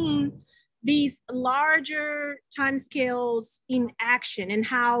seeing these larger timescales in action and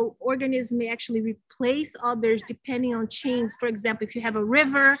how organisms may actually replace others depending on change. For example, if you have a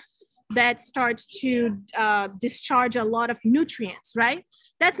river that starts to discharge a lot of nutrients, right?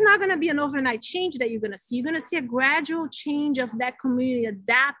 That's not going to be an overnight change that you're going to see. You're going to see a gradual change of that community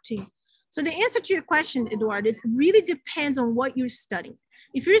adapting. So the answer to your question, Eduardo, is really depends on what you're studying.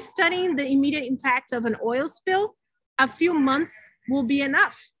 If you're studying the immediate impact of an oil spill, a few months will be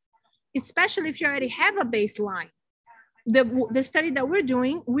enough, especially if you already have a baseline. The study that we're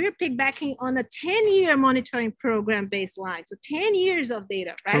doing, we're piggybacking on a 10-year monitoring program baseline. So 10 years of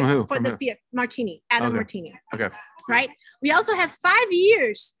data, right? From who? For From the who? Martini, Adam Martini. Okay. Right? We also have 5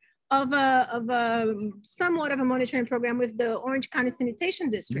 years of a somewhat of a monitoring program with the Orange County Sanitation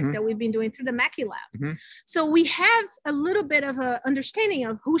District that we've been doing through the Mackey Lab. So we have a little bit of a understanding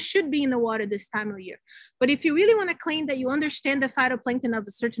of who should be in the water this time of year. But if you really want to claim that you understand the phytoplankton of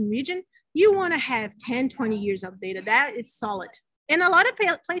a certain region, you want to have 10, 20 years of data. That is solid. And a lot of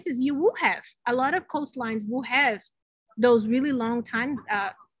places you will have, a lot of coastlines will have those really long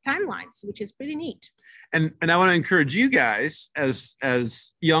timelines, which is pretty neat. And I want to encourage you guys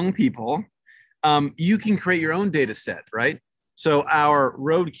as young people, you can create your own data set, right? So our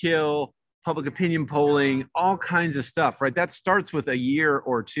roadkill, public opinion polling, all kinds of stuff, right? That starts with a year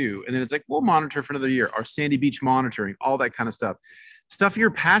or two. And then it's like, we'll monitor for another year. Our Sandy Beach monitoring, all that kind of stuff. Stuff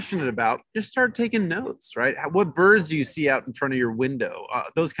you're passionate about, just start taking notes, right? What birds do you see out in front of your window?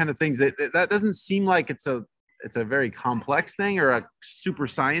 Those kind of things. That doesn't seem like it's a very complex thing or a super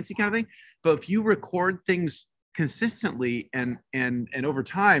sciencey kind of thing. But if you record things consistently and over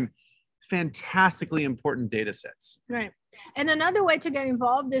time, fantastically important data sets. Right. And another way to get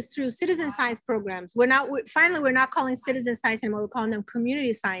involved is through citizen science programs. We're not calling citizen science anymore. We're calling them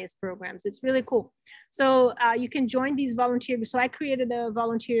community science programs. It's really cool. So you can join these volunteer groups. So I created a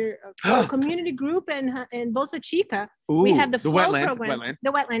volunteer community group in Bolsa Chica. Ooh, we have the flow program,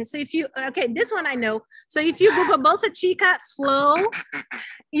 the wetland. So if you, this one I know. So if you Google Bolsa Chica flow,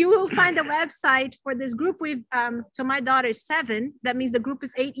 you will find the website for this group. So my daughter is 7. That means the group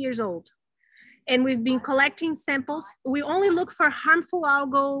is 8 years old. And we've been collecting samples. We only look for harmful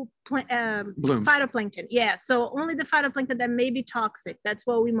algal phytoplankton. Yeah, so only the phytoplankton that may be toxic. That's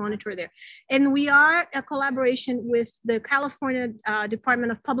what we monitor there. And we are a collaboration with the California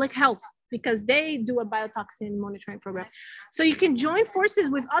Department of Public Health, because they do a biotoxin monitoring program. So you can join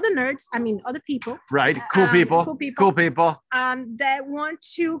forces with other nerds, other people. Right, cool people that want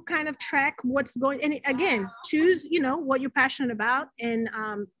to kind of track what's going, and again, choose, what you're passionate about, and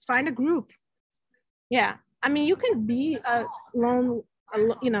find a group. Yeah, you can be a lone,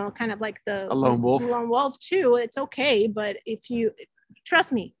 kind of like a lone wolf. Lone wolf too. It's okay, but if you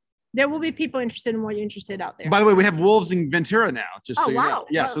trust me, there will be people interested in what you're interested out there. By the way, we have wolves in Ventura now. Just so you know.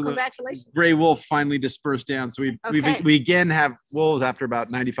 Yeah, well, so congratulations. The gray wolf finally dispersed down. So we again have wolves after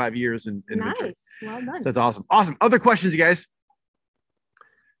about 95 years in nice. Ventura. Well done. So that's awesome. Awesome. Other questions, you guys?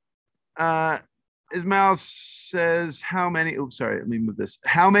 Ismail says, how many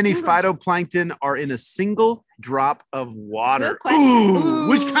phytoplankton are in a single drop of water? Ooh,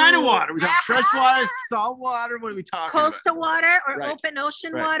 which kind of water? We talking fresh water, salt water? What are we talking Coastal about? water or open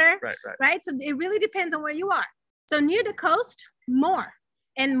ocean water? Right. So it really depends on where you are. So near the coast, more.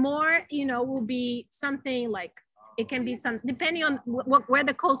 And more, will be something like, it can be depending on where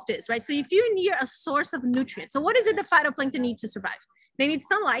the coast is, right? So if you're near a source of nutrients, so what is it the phytoplankton need to survive? They need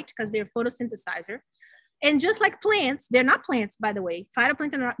sunlight because they're photosynthesizer. And just like plants, they're not plants, by the way.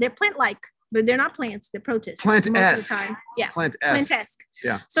 Phytoplankton, they're plant-like, but they're not plants. They're protists. Plant-esque. Most of the time. Yeah. Plant-esque.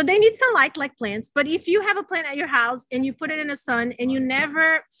 Yeah. So they need sunlight like plants. But if you have a plant at your house and you put it in the sun and you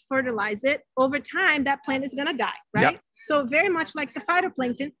never fertilize it, over time, that plant is going to die, right? Yep. So very much like the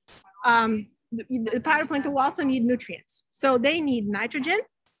phytoplankton, the phytoplankton will also need nutrients. So they need nitrogen.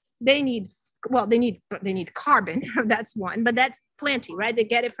 They need carbon. That's one, but that's plenty, right? They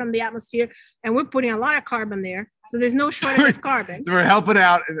get it from the atmosphere, and we're putting a lot of carbon there, so there's no shortage of carbon. We're helping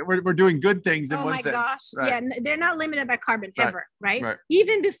out. We're doing good things in one sense. Oh my gosh, right. Yeah, they're not limited by carbon ever, right?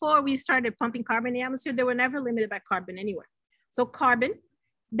 Even before we started pumping carbon in the atmosphere, they were never limited by carbon anywhere. So carbon,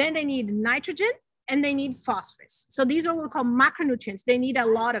 then they need nitrogen, and they need phosphorus. So these are what we call macronutrients. They need a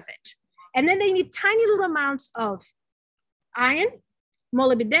lot of it, and then they need tiny little amounts of iron,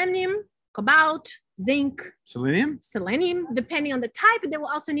 molybdenum, cobalt, zinc, selenium, depending on the type. They will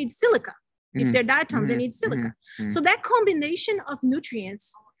also need silica. If they're diatoms, they need silica. So that combination of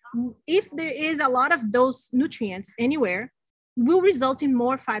nutrients, if there is a lot of those nutrients anywhere, will result in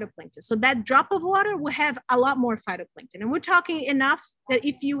more phytoplankton. So that drop of water will have a lot more phytoplankton. And we're talking enough that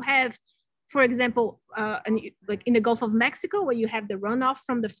if you have, for example, like in the Gulf of Mexico, where you have the runoff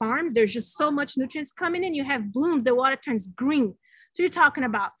from the farms, there's just so much nutrients coming in, you have blooms, the water turns green. So you're talking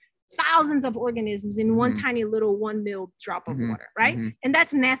about thousands of organisms in one tiny little 1 ml drop of water, right? And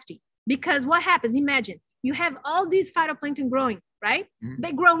that's nasty, because what happens? Imagine you have all these phytoplankton growing, right?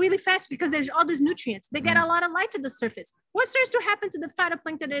 They grow really fast because there's all these nutrients. They get a lot of light to the surface. What starts to happen to the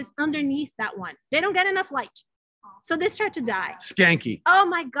phytoplankton that is underneath that one? They don't get enough light. So they start to die. Skanky. Oh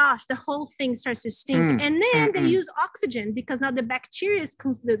my gosh, the whole thing starts to stink. And then they use oxygen, because now the bacteria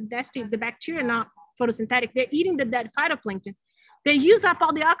the bacteria are not photosynthetic. They're eating the dead phytoplankton. They use up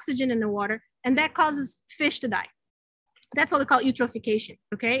all the oxygen in the water, and that causes fish to die. That's what we call eutrophication,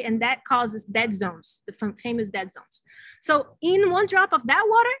 okay? And that causes dead zones, the famous dead zones. So in one drop of that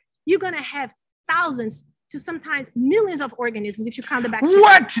water, you're gonna have thousands to sometimes millions of organisms if you count the bacteria.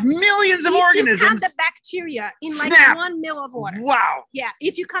 What? Millions of organisms? If you count the bacteria in like 1 ml of water. Wow. Yeah,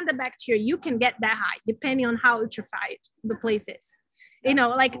 if you count the bacteria, you can get that high, depending on how eutrophied the place is.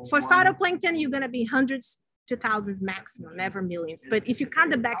 Like for phytoplankton, you're gonna be hundreds to thousands maximum, never millions. But if you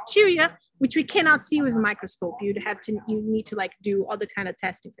count the bacteria, which we cannot see with a microscope, you need to like do all the kind of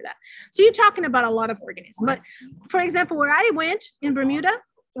testing for that. So you're talking about a lot of organisms. But for example, where I went in Bermuda,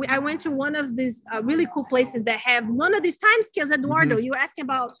 I went to one of these really cool places that have one of these time scales. Eduardo, you were asking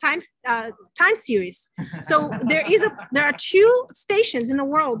about time series. So there are 2 stations in the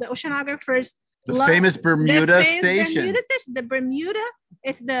world, the oceanographers. The famous Bermuda station. The Bermuda,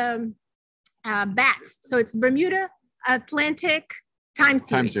 it's the BATS. So it's Bermuda Atlantic Time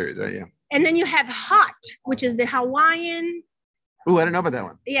Series. Right, yeah. And then you have HOT, which is the Hawaiian. Oh, I don't know about that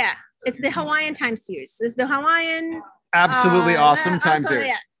one. Yeah, it's the Hawaiian Time Series. It's the Hawaiian. Absolutely awesome time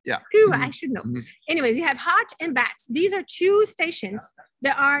series. Yeah. I should know. Anyways, you have HOT and BATS. These are 2 stations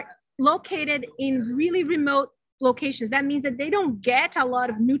that are located in really remote locations. That means that they don't get a lot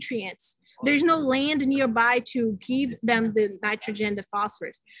of nutrients. There's no land nearby to give them the nitrogen, the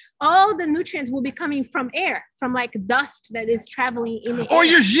phosphorus. All the nutrients will be coming from air, from like dust that is traveling in the air. Or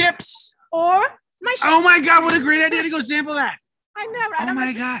your ships. Or my ships. Oh my God, what a great idea to go sample that. I know, right? Oh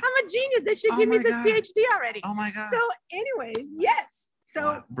my God. I'm a genius. They should give me this PhD already. Oh my God. So anyways, yes.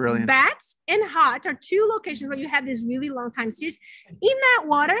 So brilliant. Bats and Hot are two locations where you have this really long time series. In that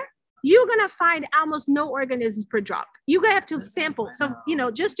water, you're gonna find almost no organisms per drop. You're gonna have to sample. So,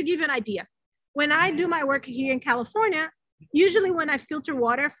 just to give you an idea, when I do my work here in California, usually when I filter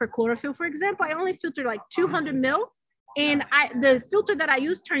water for chlorophyll, for example, I only filter like 200 mil, and the filter that I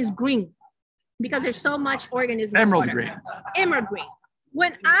use turns green because there's so much organism. Emerald in water. green. Emerald green.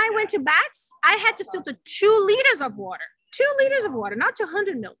 When I went to Bats, I had to filter 2 liters of water. 2 liters of water, not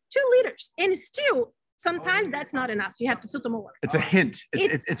 200 mil, 2 liters. And still, sometimes that's not enough. You have to filter more water. It's a hint.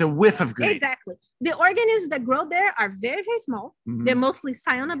 It's a whiff of green. Exactly. The organisms that grow there are very, very small. Mhm. They're mostly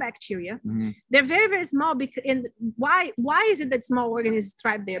cyanobacteria. Mhm. They're very, very small. And why is it that small organisms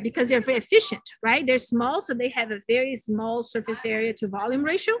thrive there? Because they're very efficient, right? They're small, so they have a very small surface area to volume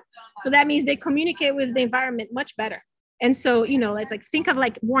ratio. So that means they communicate with the environment much better. And so, it's like, think of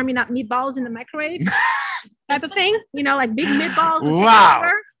like warming up meatballs in the microwave type of thing, like big meatballs.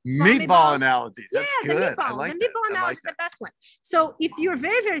 Wow. Small Meatball analogies. That's yeah, good. the I meatball. like The that. meatball I analogy like is the best one. So if you're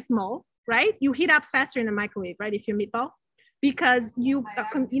very, very small, right, you heat up faster in the microwave, right, if you're meatball, because you're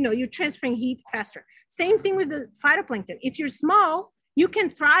transferring heat faster. Same thing with the phytoplankton. If you're small, you can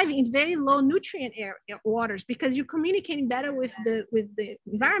thrive in very low nutrient waters because you're communicating better with the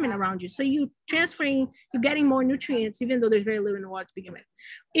environment around you. So you're getting more nutrients, even though there's very little in the water to begin with.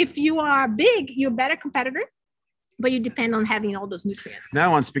 If you are big, you're a better competitor, but you depend on having all those nutrients. Now I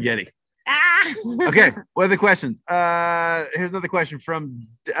want spaghetti. Okay, what are the questions? Here's another question from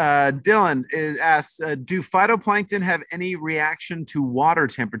Dylan. Asks, do phytoplankton have any reaction to water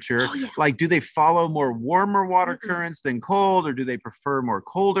temperature? Oh, yeah. Like, do they follow more warmer water currents than cold, or do they prefer more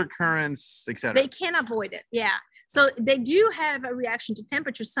colder currents, etc.? They can avoid it. Yeah. So they do have a reaction to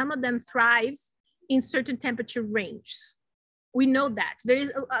temperature. Some of them thrive in certain temperature ranges. We know that there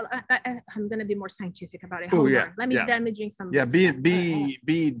is. I'm going to be more scientific about it. Hold on. Let me drink some. Yeah,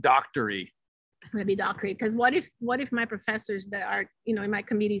 be doctory. I'm going to be doctory because what if my professors that are in my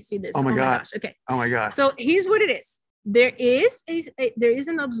committee see this? Oh my gosh. Okay. Oh my gosh. So here's what it is. There is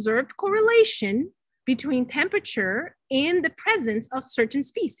an observed correlation between temperature and the presence of certain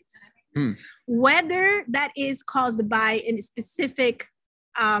species. Whether that is caused by a specific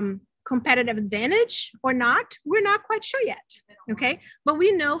competitive advantage or not, we're not quite sure yet. Okay, but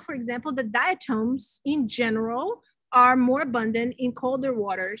we know, for example, that diatoms in general are more abundant in colder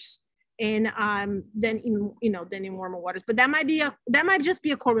waters and than in warmer waters. But that might just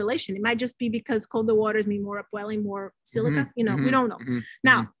be a correlation. It might just be because colder waters mean more upwelling, more silica. We don't know.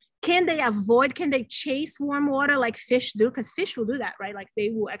 Now, can they chase warm water like fish do? Because fish will do that, right? Like they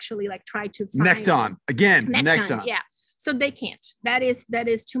will actually like try to find Nekton. Yeah. So they can't. That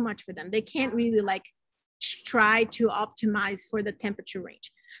is too much for them. They can't really like try to optimize for the temperature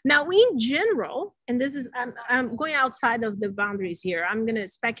range. Now, in general, and this is I'm going outside of the boundaries here. I'm going to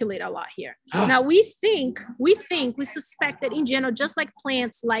speculate a lot here. Now, we suspect that in general, just like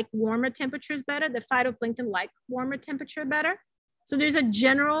plants like warmer temperatures better, the phytoplankton like warmer temperature better. So there's a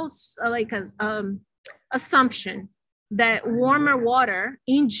general assumption that warmer water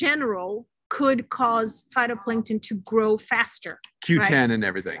in general could cause phytoplankton to grow faster. Q10 right? and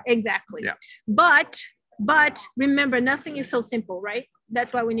everything. Exactly. Yeah. But remember, nothing is so simple, right?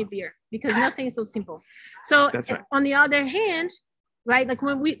 That's why we need beer, because nothing is so simple. So that's right. On the other hand, right, like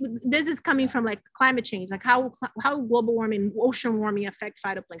this is coming from like climate change, like how global warming, ocean warming affect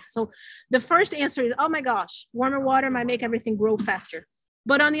phytoplankton. So the first answer is, oh my gosh, warmer water might make everything grow faster.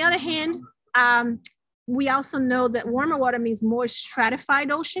 But on the other hand, we also know that warmer water means more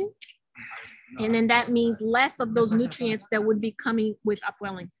stratified ocean. And then that means less of those nutrients that would be coming with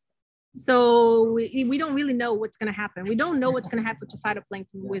upwelling. So we don't really know what's going to happen. We don't know what's going to happen to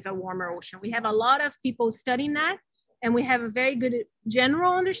phytoplankton with a warmer ocean. We have a lot of people studying that, and we have a very good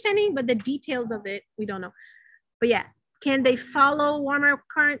general understanding, but the details of it, we don't know. But yeah, can they follow warmer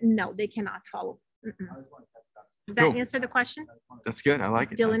current? No, they cannot follow. Does that answer the question? That's good. I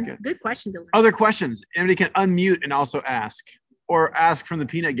like it. Dylan, good question, Dylan. Other questions? Anybody can unmute and also ask, or ask from the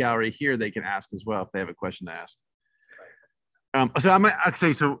peanut gallery here. They can ask as well if they have a question to ask. So I'm gonna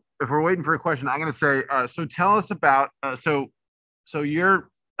say, so if we're waiting for a question, I'm gonna say, so tell us about, so you're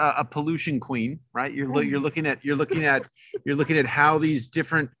a pollution queen, right? You're looking at how these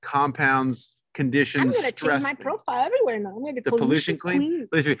different compounds, conditions, I'm gonna stress. change my profile everywhere now. I'm gonna be The pollution queen.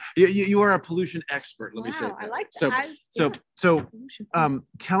 You are a pollution expert. Let me say that. I like that. So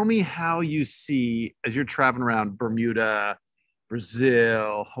tell me how you see, as you're traveling around Bermuda,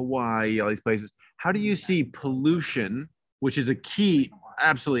 Brazil, Hawaii, all these places, how do you see pollution, which is a key,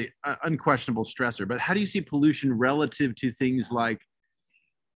 absolutely unquestionable stressor, but how do you see pollution relative to things like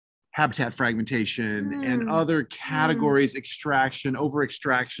habitat fragmentation and other categories, extraction, over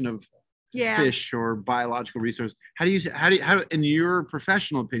extraction of fish or biological resource. How in your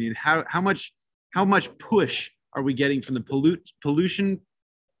professional opinion, how much push are we getting from the pollution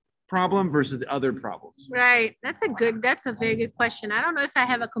problem versus the other problems? Right. That's a very good question. I don't know if I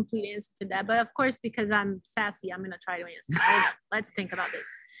have a complete answer to that, but of course, because I'm sassy, I'm going to try to answer. Let's think about this.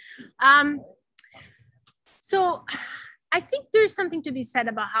 So I think there's something to be said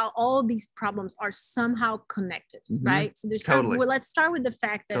about how all these problems are somehow connected, right? So there's let's start with the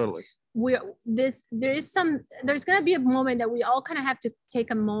fact that there's going to be a moment that we all kind of have to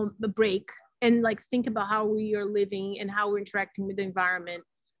take a break and like think about how we are living and how we're interacting with the environment.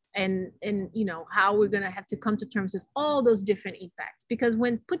 And you know, how we're going to have to come to terms with all those different impacts, because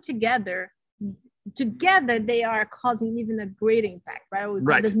when put together they are causing even a greater impact, right? We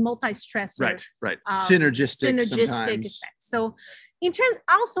call this multi-stressor, synergistic effect. So in terms,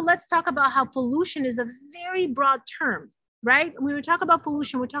 also let's talk about how pollution is a very broad term, right? When we talk about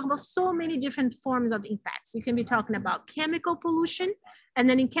pollution, we're talking about so many different forms of impacts. You can be talking about chemical pollution. And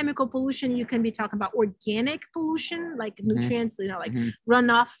then in chemical pollution, you can be talking about organic pollution, like nutrients, you know, like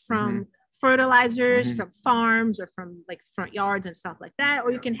runoff from fertilizers, from farms, or from like front yards and stuff like that.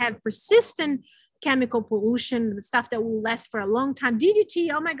 Or you can have persistent chemical pollution, the stuff that will last for a long time. DDT,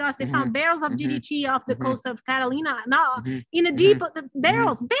 oh my gosh, they found barrels of DDT off the coast of Catalina. In a deep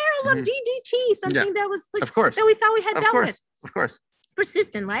barrels of DDT, something that was like, that we thought we had dealt with. Of course.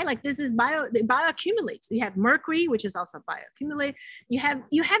 Persistent, right? Like this is bioaccumulates. You have mercury, which is also bioaccumulate. You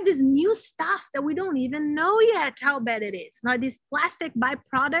have this new stuff that we don't even know yet how bad it is. Now these plastic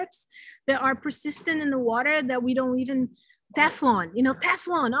byproducts that are persistent in the water that we don't even, Teflon,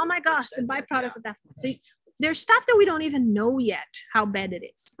 oh my gosh, the byproducts of Teflon. So there's stuff that we don't even know yet how bad it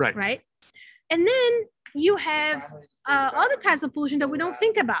is, right? And then you have other types of pollution that we don't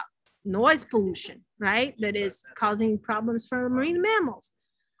think about. Noise pollution, right? That is causing problems for marine mammals.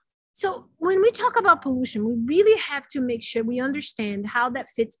 So when we talk about pollution, we really have to make sure we understand how that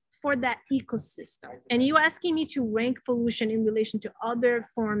fits for that ecosystem. And you asking me to rank pollution in relation to other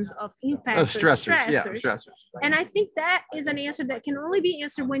forms of impact, stressors. And I think that is an answer that can only be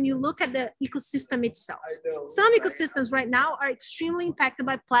answered when you look at the ecosystem itself. Some ecosystems right now are extremely impacted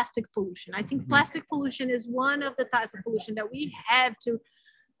by plastic pollution. I think plastic pollution is one of the types of pollution that we have to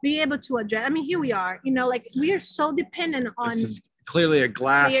be able to address. I mean, here we are, like we are so dependent on. This is clearly a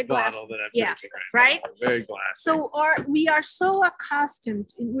glass bottle that I'm drinking right? Very glass. So we are so accustomed,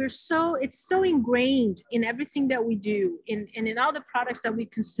 it's so ingrained in everything that we do, and in all the products that we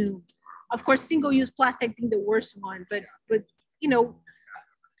consume. Of course, single-use plastic being the worst one, but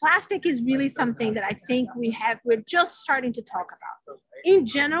plastic is really something that I think we're just starting to talk about. In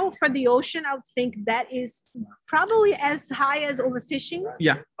general, for the ocean, I would think that is probably as high as overfishing.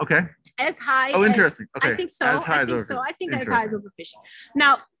 Yeah. Okay. As high. Oh, interesting. Okay. I think so. I think as high as overfishing.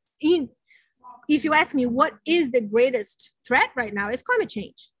 Now, if you ask me what is the greatest threat right now, it's climate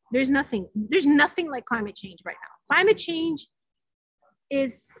change. There's nothing like climate change right now. Climate change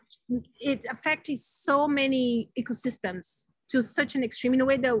it's affecting so many ecosystems to such an extreme in a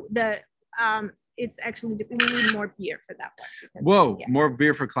way that it's actually, we need more beer for that one. More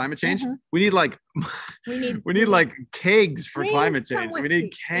beer for climate change? We need like kegs for climate change. We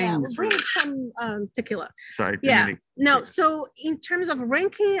need kegs for some tequila. Sorry. No, so in terms of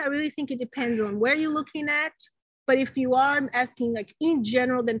ranking, I really think it depends on where you're looking at. But if you are asking like in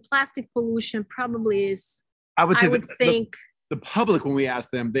general, then plastic pollution probably is, I would think the public, when we ask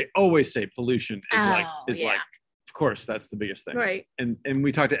them, they always say pollution is like, of course, that's the biggest thing. Right. And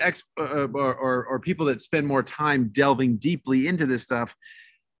we talk to or people that spend more time delving deeply into this stuff.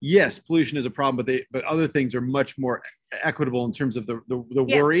 Yes, pollution is a problem, but other things are much more equitable in terms of the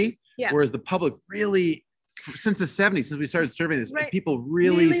worry. Yeah. Whereas the public really, since the 70s, since we started surveying this, people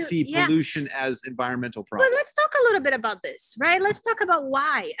really see pollution as environmental problems. But let's talk a little bit about this, right? Let's talk about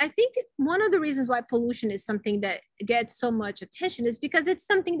why. I think one of the reasons why pollution is something that gets so much attention is because it's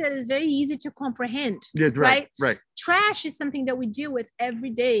something that is very easy to comprehend, right? Trash is something that we deal with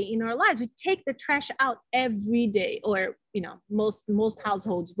every day in our lives. We take the trash out every day, or, most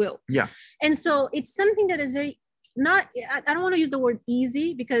households will. Yeah. And so it's something that is very, I don't want to use the word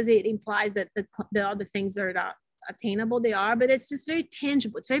easy because it implies that the other things are not attainable. They are, but it's just very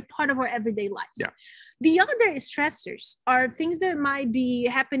tangible. It's very part of our everyday life. Yeah. The other stressors are things that might be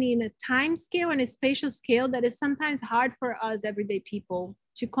happening in a time scale and a spatial scale that is sometimes hard for us everyday people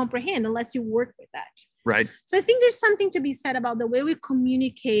to comprehend unless you work with that. Right. So I think there's something to be said about the way we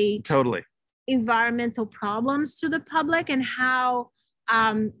communicate environmental problems to the public, and how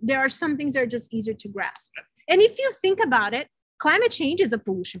there are some things that are just easier to grasp. And if you think about it, climate change is a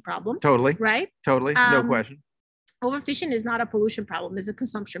pollution problem. Totally. Right? Totally. No question. Overfishing is not a pollution problem. It's a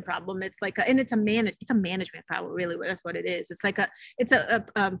consumption problem. It's like it's a management problem, really. That's what it is. It's like it's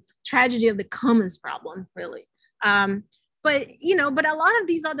a tragedy of the commons problem, really. But a lot of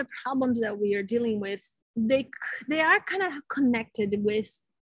these other problems that we are dealing with, they are kind of connected with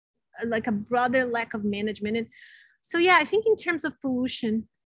like a broader lack of management. And so, yeah, I think in terms of pollution,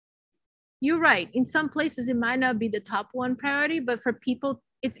 you're right. In some places, it might not be the top one priority, but for people,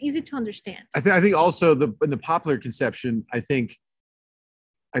 it's easy to understand. I think also in the popular conception, I think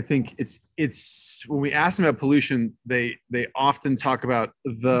it's when we ask them about pollution, they often talk about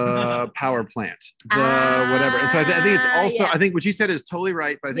the power plant, whatever. And so I think it's also, I think what you said is totally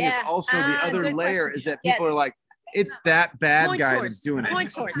right, but I think it's also the other layer is that people are like, it's that bad guy that's doing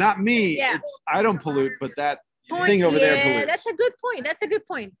it. Not me. Yeah. I don't pollute, but that thing over there pollutes. That's a good point. That's a good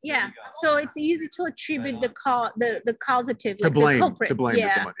point. Yeah. So it's easy to attribute the causative, like the culprit. To blame.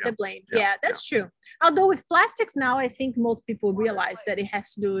 The blame. Yeah, that's true. Although with plastics now, I think most people realize that it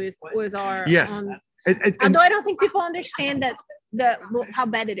has to do with our. Yes. Although I don't think people understand that how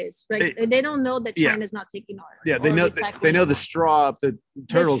bad it is, right? They don't know that China's not taking our. Yeah, they know the straw up the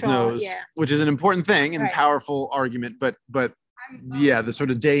turtle's nose, which is an important thing and powerful argument, but yeah, the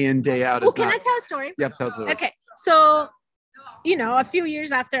sort of day in, day out. Well, can I tell a story? Yeah, tell a story. Okay, so a few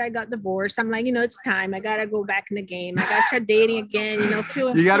years after I got divorced, I'm like, it's time. I gotta go back in the game. I gotta start dating again.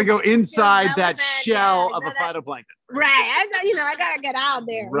 You gotta go inside that shell of a phytoplankton. Right. I gotta get out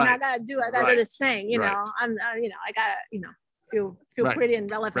there. Right. I gotta do this thing. I gotta feel pretty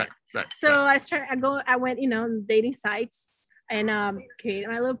and relevant. Right. So I went on dating sites. And create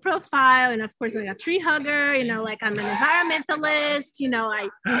my little profile, and of course, like a tree hugger. Like I'm an environmentalist.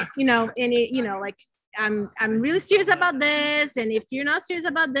 I'm really serious about this. And if you're not serious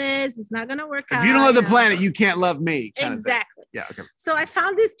about this, it's not gonna work out. If you don't love the planet, you can't love me. Exactly. Yeah. Okay. So I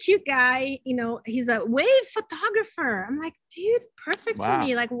found this cute guy. He's a wave photographer. I'm like, dude, perfect for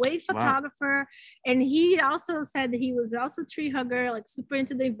me. Like wave photographer. And he also said that he was also a tree hugger, like super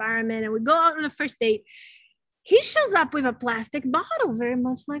into the environment. And we go out on the first date. He shows up with a plastic bottle, very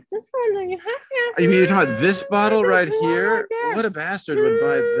much like this one that you have here. You mean you're talking about this bottle right here? What a bastard would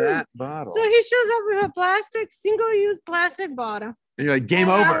buy that bottle. So he shows up with a single-use plastic bottle. And you're like, game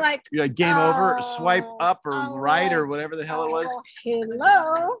over. You're like, game over. Swipe up or right or whatever the hell it was.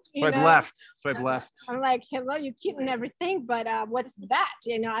 Hello. Swipe left. I'm like, hello, you're cute and everything, but what's that?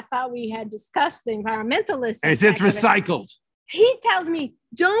 I thought we had discussed the environmentalist. And it's recycled. He tells me,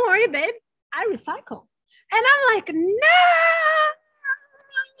 don't worry, babe, I recycle. And I'm like, no.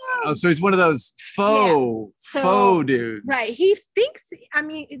 Oh, so he's one of those faux dudes. Right. He thinks,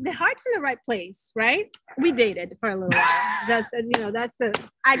 the heart's in the right place, right? We dated for a little while.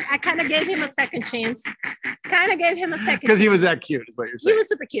 I kind of gave him a second chance. Because he was that cute, is what you're saying. He was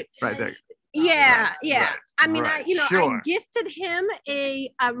super cute. Right there. Yeah. Right. I gifted him a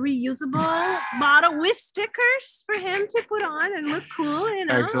reusable bottle with stickers for him to put on and look cool.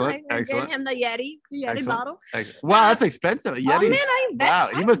 Excellent. Gave him the Yeti bottle. Excellent. Wow, that's expensive. Yeti. Oh man, I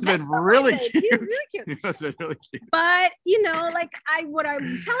invested. Wow, he must have been really cute. He was really cute. He must have been really cute. But what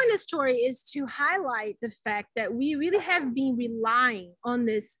I'm telling this story is to highlight the fact that we really have been relying on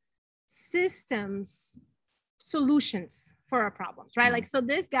this systems solutions for our problems, right? Like, so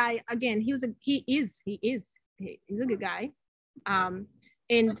this guy, again, he is a good guy. I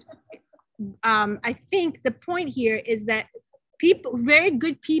think the point here is that very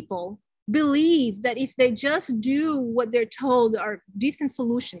good people believe that if they just do what they're told are decent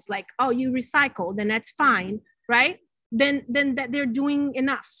solutions, like, oh, you recycle, then that's fine, right? Then that they're doing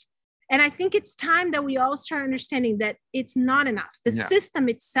enough. And I think it's time that we all start understanding that it's not enough. The system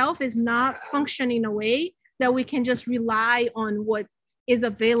itself is not functioning in a way that we can just rely on what is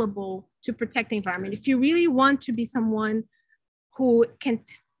available to protect the environment. If you really want to be someone who can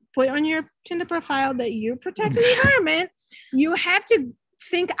put on your Tinder profile that you protect the environment, you have to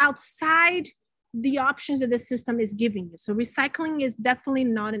think outside the options that the system is giving you. So recycling is definitely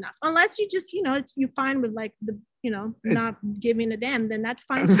not enough. Unless you just, you're fine with like not giving a damn, then that's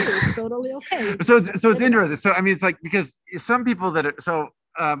fine too. It's totally okay. So it's interesting. So, it's like, because some people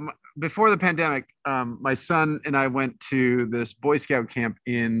before the pandemic, my son and I went to this Boy Scout camp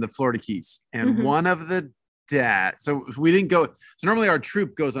in the Florida Keys, and one of the so we didn't go. So normally our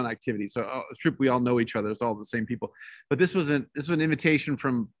troop goes on activities. So troop, we all know each other. It's all the same people. But this was an invitation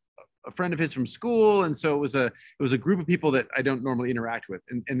from a friend of his from school, and so it was a group of people that I don't normally interact with,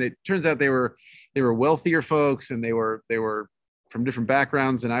 and it turns out they were wealthier folks, and they were from different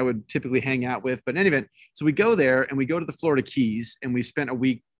backgrounds than I would typically hang out with. But in any event, so we go there and we go to the Florida Keys, and we spent a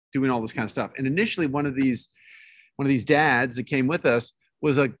week doing all this kind of stuff. And initially one of these one of these dads that came with us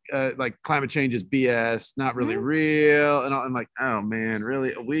was like climate change is BS, not really real. And I'm like, oh man,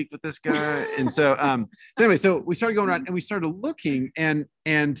 really a week with this guy? And so anyway, so we started going around and we started looking, and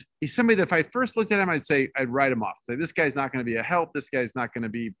he's somebody that if I first looked at him, I'd write him off. Say, this guy's not going to be a help. This guy's not going to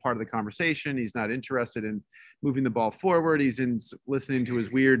be part of the conversation. He's not interested in moving the ball forward. He's in listening to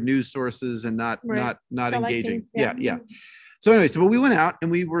his weird news sources and not engaging. Yeah. So anyway, so we went out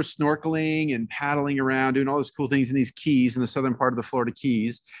and we were snorkeling and paddling around, doing all these cool things in these keys in the southern part of the Florida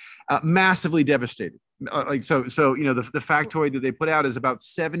Keys, massively devastated. So you know, the factoid that they put out is about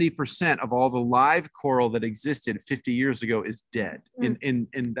 70% of all the live coral that existed 50 years ago is dead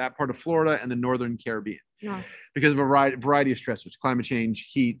in that part of Florida and the northern Caribbean because of a variety of stressors, climate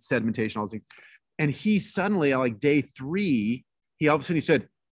change, heat, sedimentation, all those things. And he suddenly, on like day 3, he all of a sudden he said,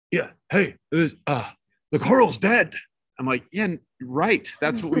 "Yeah, hey, the coral's dead." I'm like, yeah, right.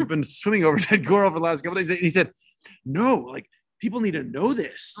 That's what we've been swimming over dead coral for the last couple of days. And he said, no, like people need to know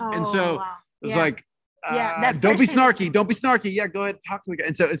this. And so it was like, don't be snarky. Don't be snarky. Yeah, go ahead, talk to the guy.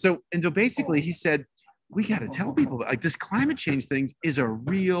 And so basically he said, we got to tell people like this climate change thing is a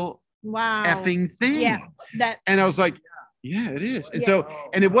real effing thing. Yeah. And I was like, yeah, it is. And so,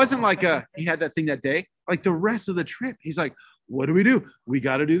 and it wasn't like he had that thing that day, like the rest of the trip, he's like, what do? We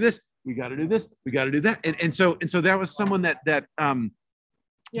got to do this. We got to do this. We got to do that. And so that was someone that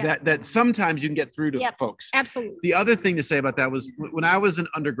sometimes you can get through to folks. Absolutely. The other thing to say about that was when I was an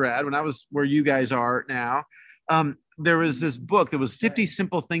undergrad, when I was where you guys are now, there was this book that was 50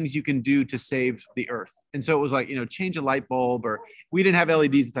 simple things you can do to save the earth. And so it was like, you know, change a light bulb, or we didn't have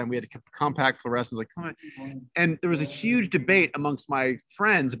LEDs at the time. We had compact fluorescents. Like, and there was a huge debate amongst my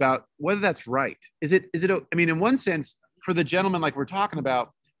friends about whether that's right. Is it, I mean, in one sense, for the gentleman like we're talking about,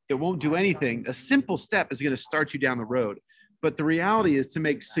 that won't do anything, a simple step is going to start you down the road. But the reality is, to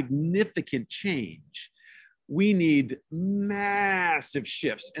make significant change, we need massive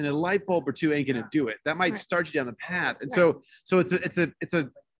shifts, and a light bulb or two ain't going to do it. That might start you down the path. And so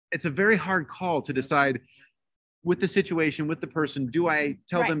it's a very hard call to decide with the situation, with the person. Do I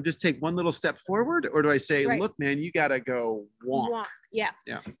tell them just take one little step forward, or do I say, look, man, you got to go wonk? Yeah,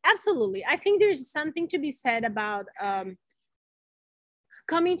 absolutely. I think there's something to be said about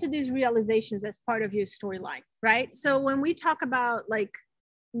coming to these realizations as part of your storyline, right? So when we talk about like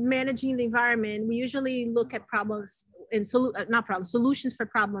managing the environment, we usually look at problems and solutions for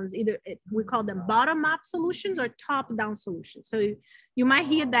problems. Either we call them bottom-up solutions or top-down solutions. So you might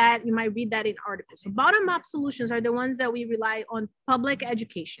hear that, you might read that in articles. So bottom-up solutions are the ones that we rely on public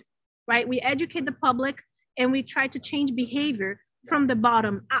education, right? We educate the public and we try to change behavior from the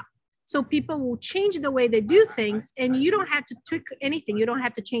bottom up. So people will change the way they do things, and you don't have to tweak anything. You don't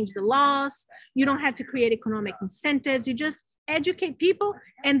have to change the laws. You don't have to create economic incentives. You just educate people,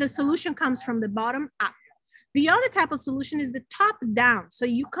 and the solution comes from the bottom up. The other type of solution is the top down. So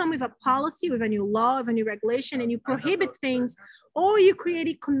you come with a policy, with a new law, with a new regulation, and you prohibit things, or you create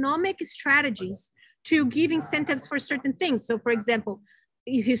economic strategies to give incentives for certain things. So for example,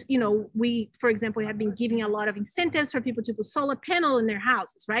 we have been giving a lot of incentives for people to put solar panel in their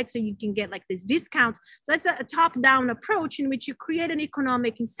houses, right? So you can get like these discounts. So that's a top-down approach in which you create an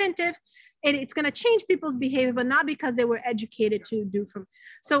economic incentive, and it's going to change people's behavior, but not because they were educated to do from.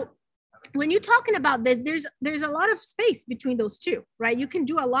 So when you're talking about this, there's a lot of space between those two, right? You can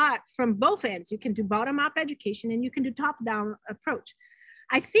do a lot from both ends. You can do bottom-up education, and you can do top-down approach.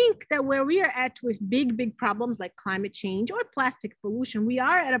 I think that where we are at with big problems like climate change or plastic pollution, we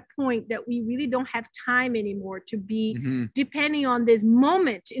are at a point that we really don't have time anymore to be depending on this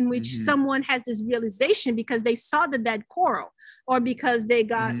moment in which someone has this realization because they saw the dead coral, or because they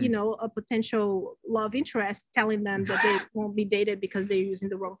got, a potential love interest telling them that they won't be dated because they're using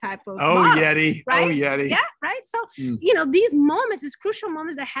the wrong type of model, Yeti. Right? Oh, Yeti. Yeah, right. So, these moments, these crucial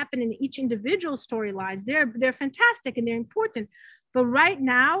moments that happen in each individual storylines, they're fantastic and they're important. But right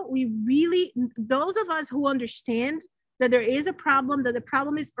now, those of us who understand that there is a problem, that the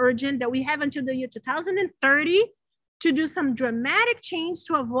problem is urgent, that we have until the year 2030 to do some dramatic change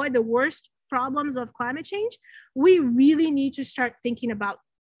to avoid the worst problems of climate change, we really need to start thinking about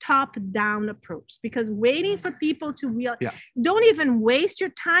top-down approach, because waiting for people to don't even waste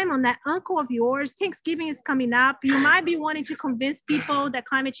your time on that uncle of yours. Thanksgiving is coming up. You might be wanting to convince people that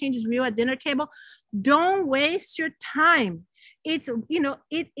climate change is real at dinner table. Don't waste your time. It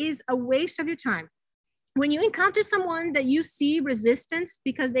is a waste of your time. When you encounter someone that you see resistance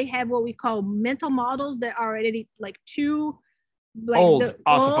because they have what we call mental models that are already like too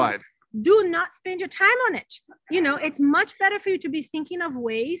ossified, do not spend your time on it. It's much better for you to be thinking of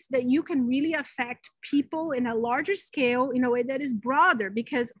ways that you can really affect people in a larger scale in a way that is broader,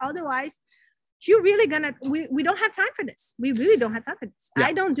 because otherwise you're really gonna, we don't have time for this. We really don't have time for this. Yeah.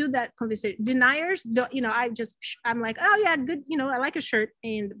 I don't do that conversation. Deniers don't, I'm like, oh yeah, good, I like a shirt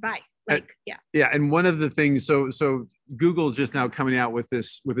and bye. Like, yeah. Yeah. And one of the things, so Google just now coming out with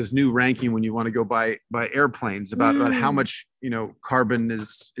this new ranking when you want to go by airplanes about how much, carbon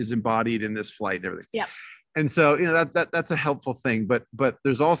is embodied in this flight and everything. Yeah. And so, that's a helpful thing, but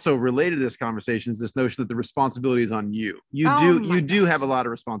there's also related to this conversation is this notion that the responsibility is on you. You do have a lot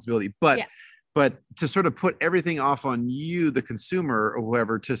of responsibility, but to sort of put everything off on you, the consumer or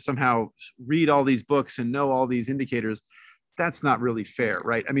whoever, to somehow read all these books and know all these indicators, that's not really fair,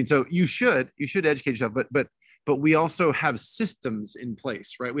 right? I mean, so you should educate yourself, but we also have systems in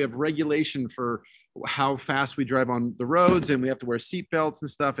place, right? We have regulation for how fast we drive on the roads, and we have to wear seat belts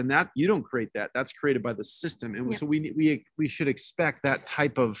and stuff. And that you don't create that; that's created by the system. And so we should expect that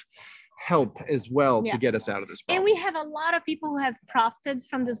type of help as well to get us out of this problem. And we have a lot of people who have profited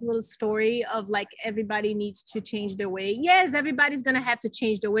from this little story of like everybody needs to change their way. Yes, everybody's going to have to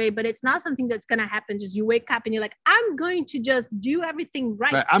change their way, but it's not something that's going to happen just you wake up and you're like, I'm going to just do everything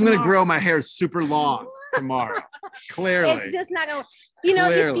right. I'm going to grow my hair super long tomorrow. Clearly. It's just not going to,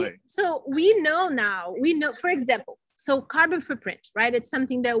 so we know, for example, so carbon footprint, right? It's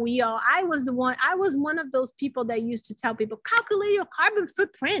something that I was one of those people that used to tell people, calculate your carbon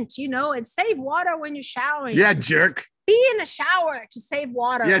footprint, and save water when you're showering. Yeah, jerk. Be in a shower to save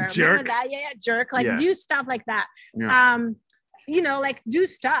water. Yeah, jerk. That? Yeah, jerk. Like do stuff like that. Yeah. Like do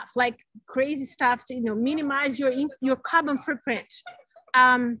stuff, like crazy stuff to, minimize your carbon footprint.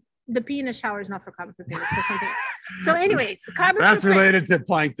 The pee in the shower is not for carbon footprint, it's for something else. So anyways, carbon that's footprint related to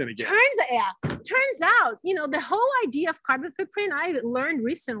plankton again. Turns out, the whole idea of carbon footprint, I learned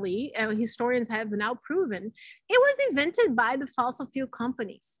recently, historians have now proven, it was invented by the fossil fuel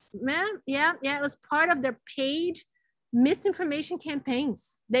companies. Yeah, it was part of their paid misinformation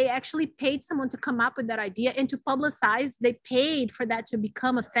campaigns. They actually paid someone to come up with that idea and to publicize. They paid for that to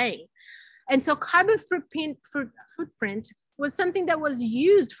become a thing. And so carbon footprint was something that was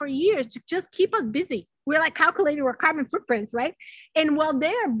used for years to just keep us busy. We're like calculating our carbon footprints, right? And while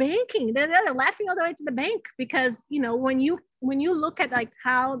they're banking, they're laughing all the way to the bank because, when you look at like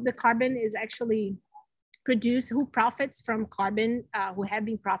how the carbon is actually produced, who profits from carbon, who have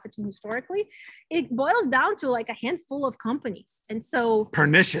been profiting historically, it boils down to like a handful of companies. And so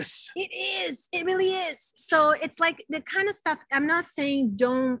pernicious. It really is. So it's like the kind of stuff, I'm not saying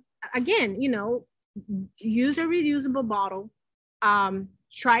use a reusable bottle,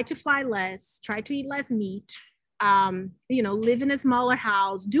 try to fly less, try to eat less meat, live in a smaller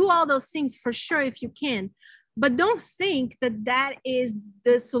house, do all those things for sure if you can, but don't think that is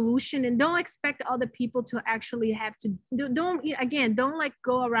the solution, and don't expect other people to actually have to don't like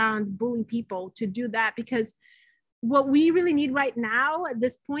go around bullying people to do that, because what we really need right now at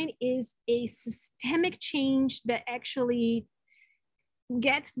this point is a systemic change that actually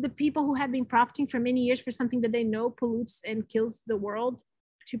gets the people who have been profiting for many years for something that they know pollutes and kills the world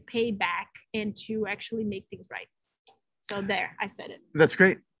to pay back and to actually make things right. So there, I said it. That's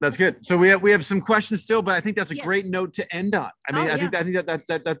great. That's good. So we have some questions still, but I think that's a great note to end on. I mean, I think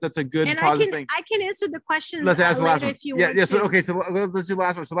that's a good positive thing. I can answer the questions. Let's ask the last one. If you want So let's do the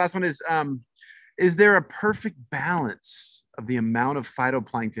last one. So the last one is there a perfect balance of the amount of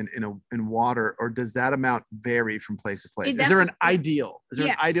phytoplankton in water, or does that amount vary from place to place? Is there an ideal? Is there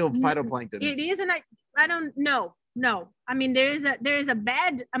an ideal phytoplankton? It is I don't know. No, I mean, there is a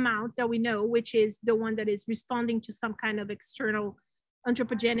bad amount that we know, which is the one that is responding to some kind of external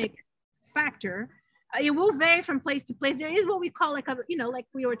anthropogenic factor. It will vary from place to place. There is what we call like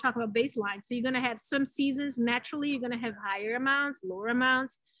we were talking about baseline. So you're going to have some seasons naturally, you're going to have higher amounts, lower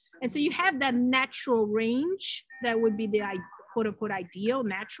amounts. And so you have that natural range that would be the quote unquote ideal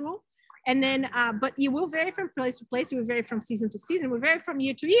natural. And then, but it will vary from place to place. It will vary from season to season. It will vary from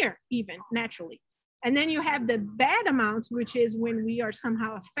year to year, even naturally. And then you have the bad amounts, which is when we are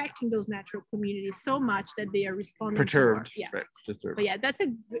somehow affecting those natural communities so much that they are responding. Perturbed. Right. But yeah,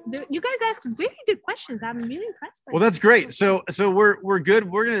 you guys asked really good questions. I'm really impressed by that's great. So we're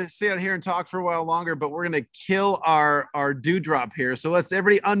good. We're going to stay out here and talk for a while longer, but we're going to kill our dewdrop here. So let's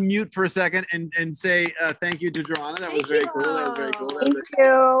everybody unmute for a second and say thank you to Joana. That was very cool. That was very cool. Thank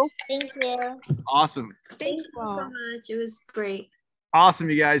you. Thank you. Awesome. Thank you so much. It was great. Awesome,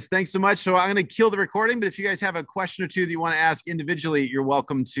 you guys. Thanks so much. So I'm going to kill the recording, but if you guys have a question or two that you want to ask individually, you're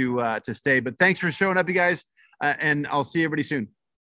welcome to stay. But thanks for showing up, you guys, and I'll see everybody soon.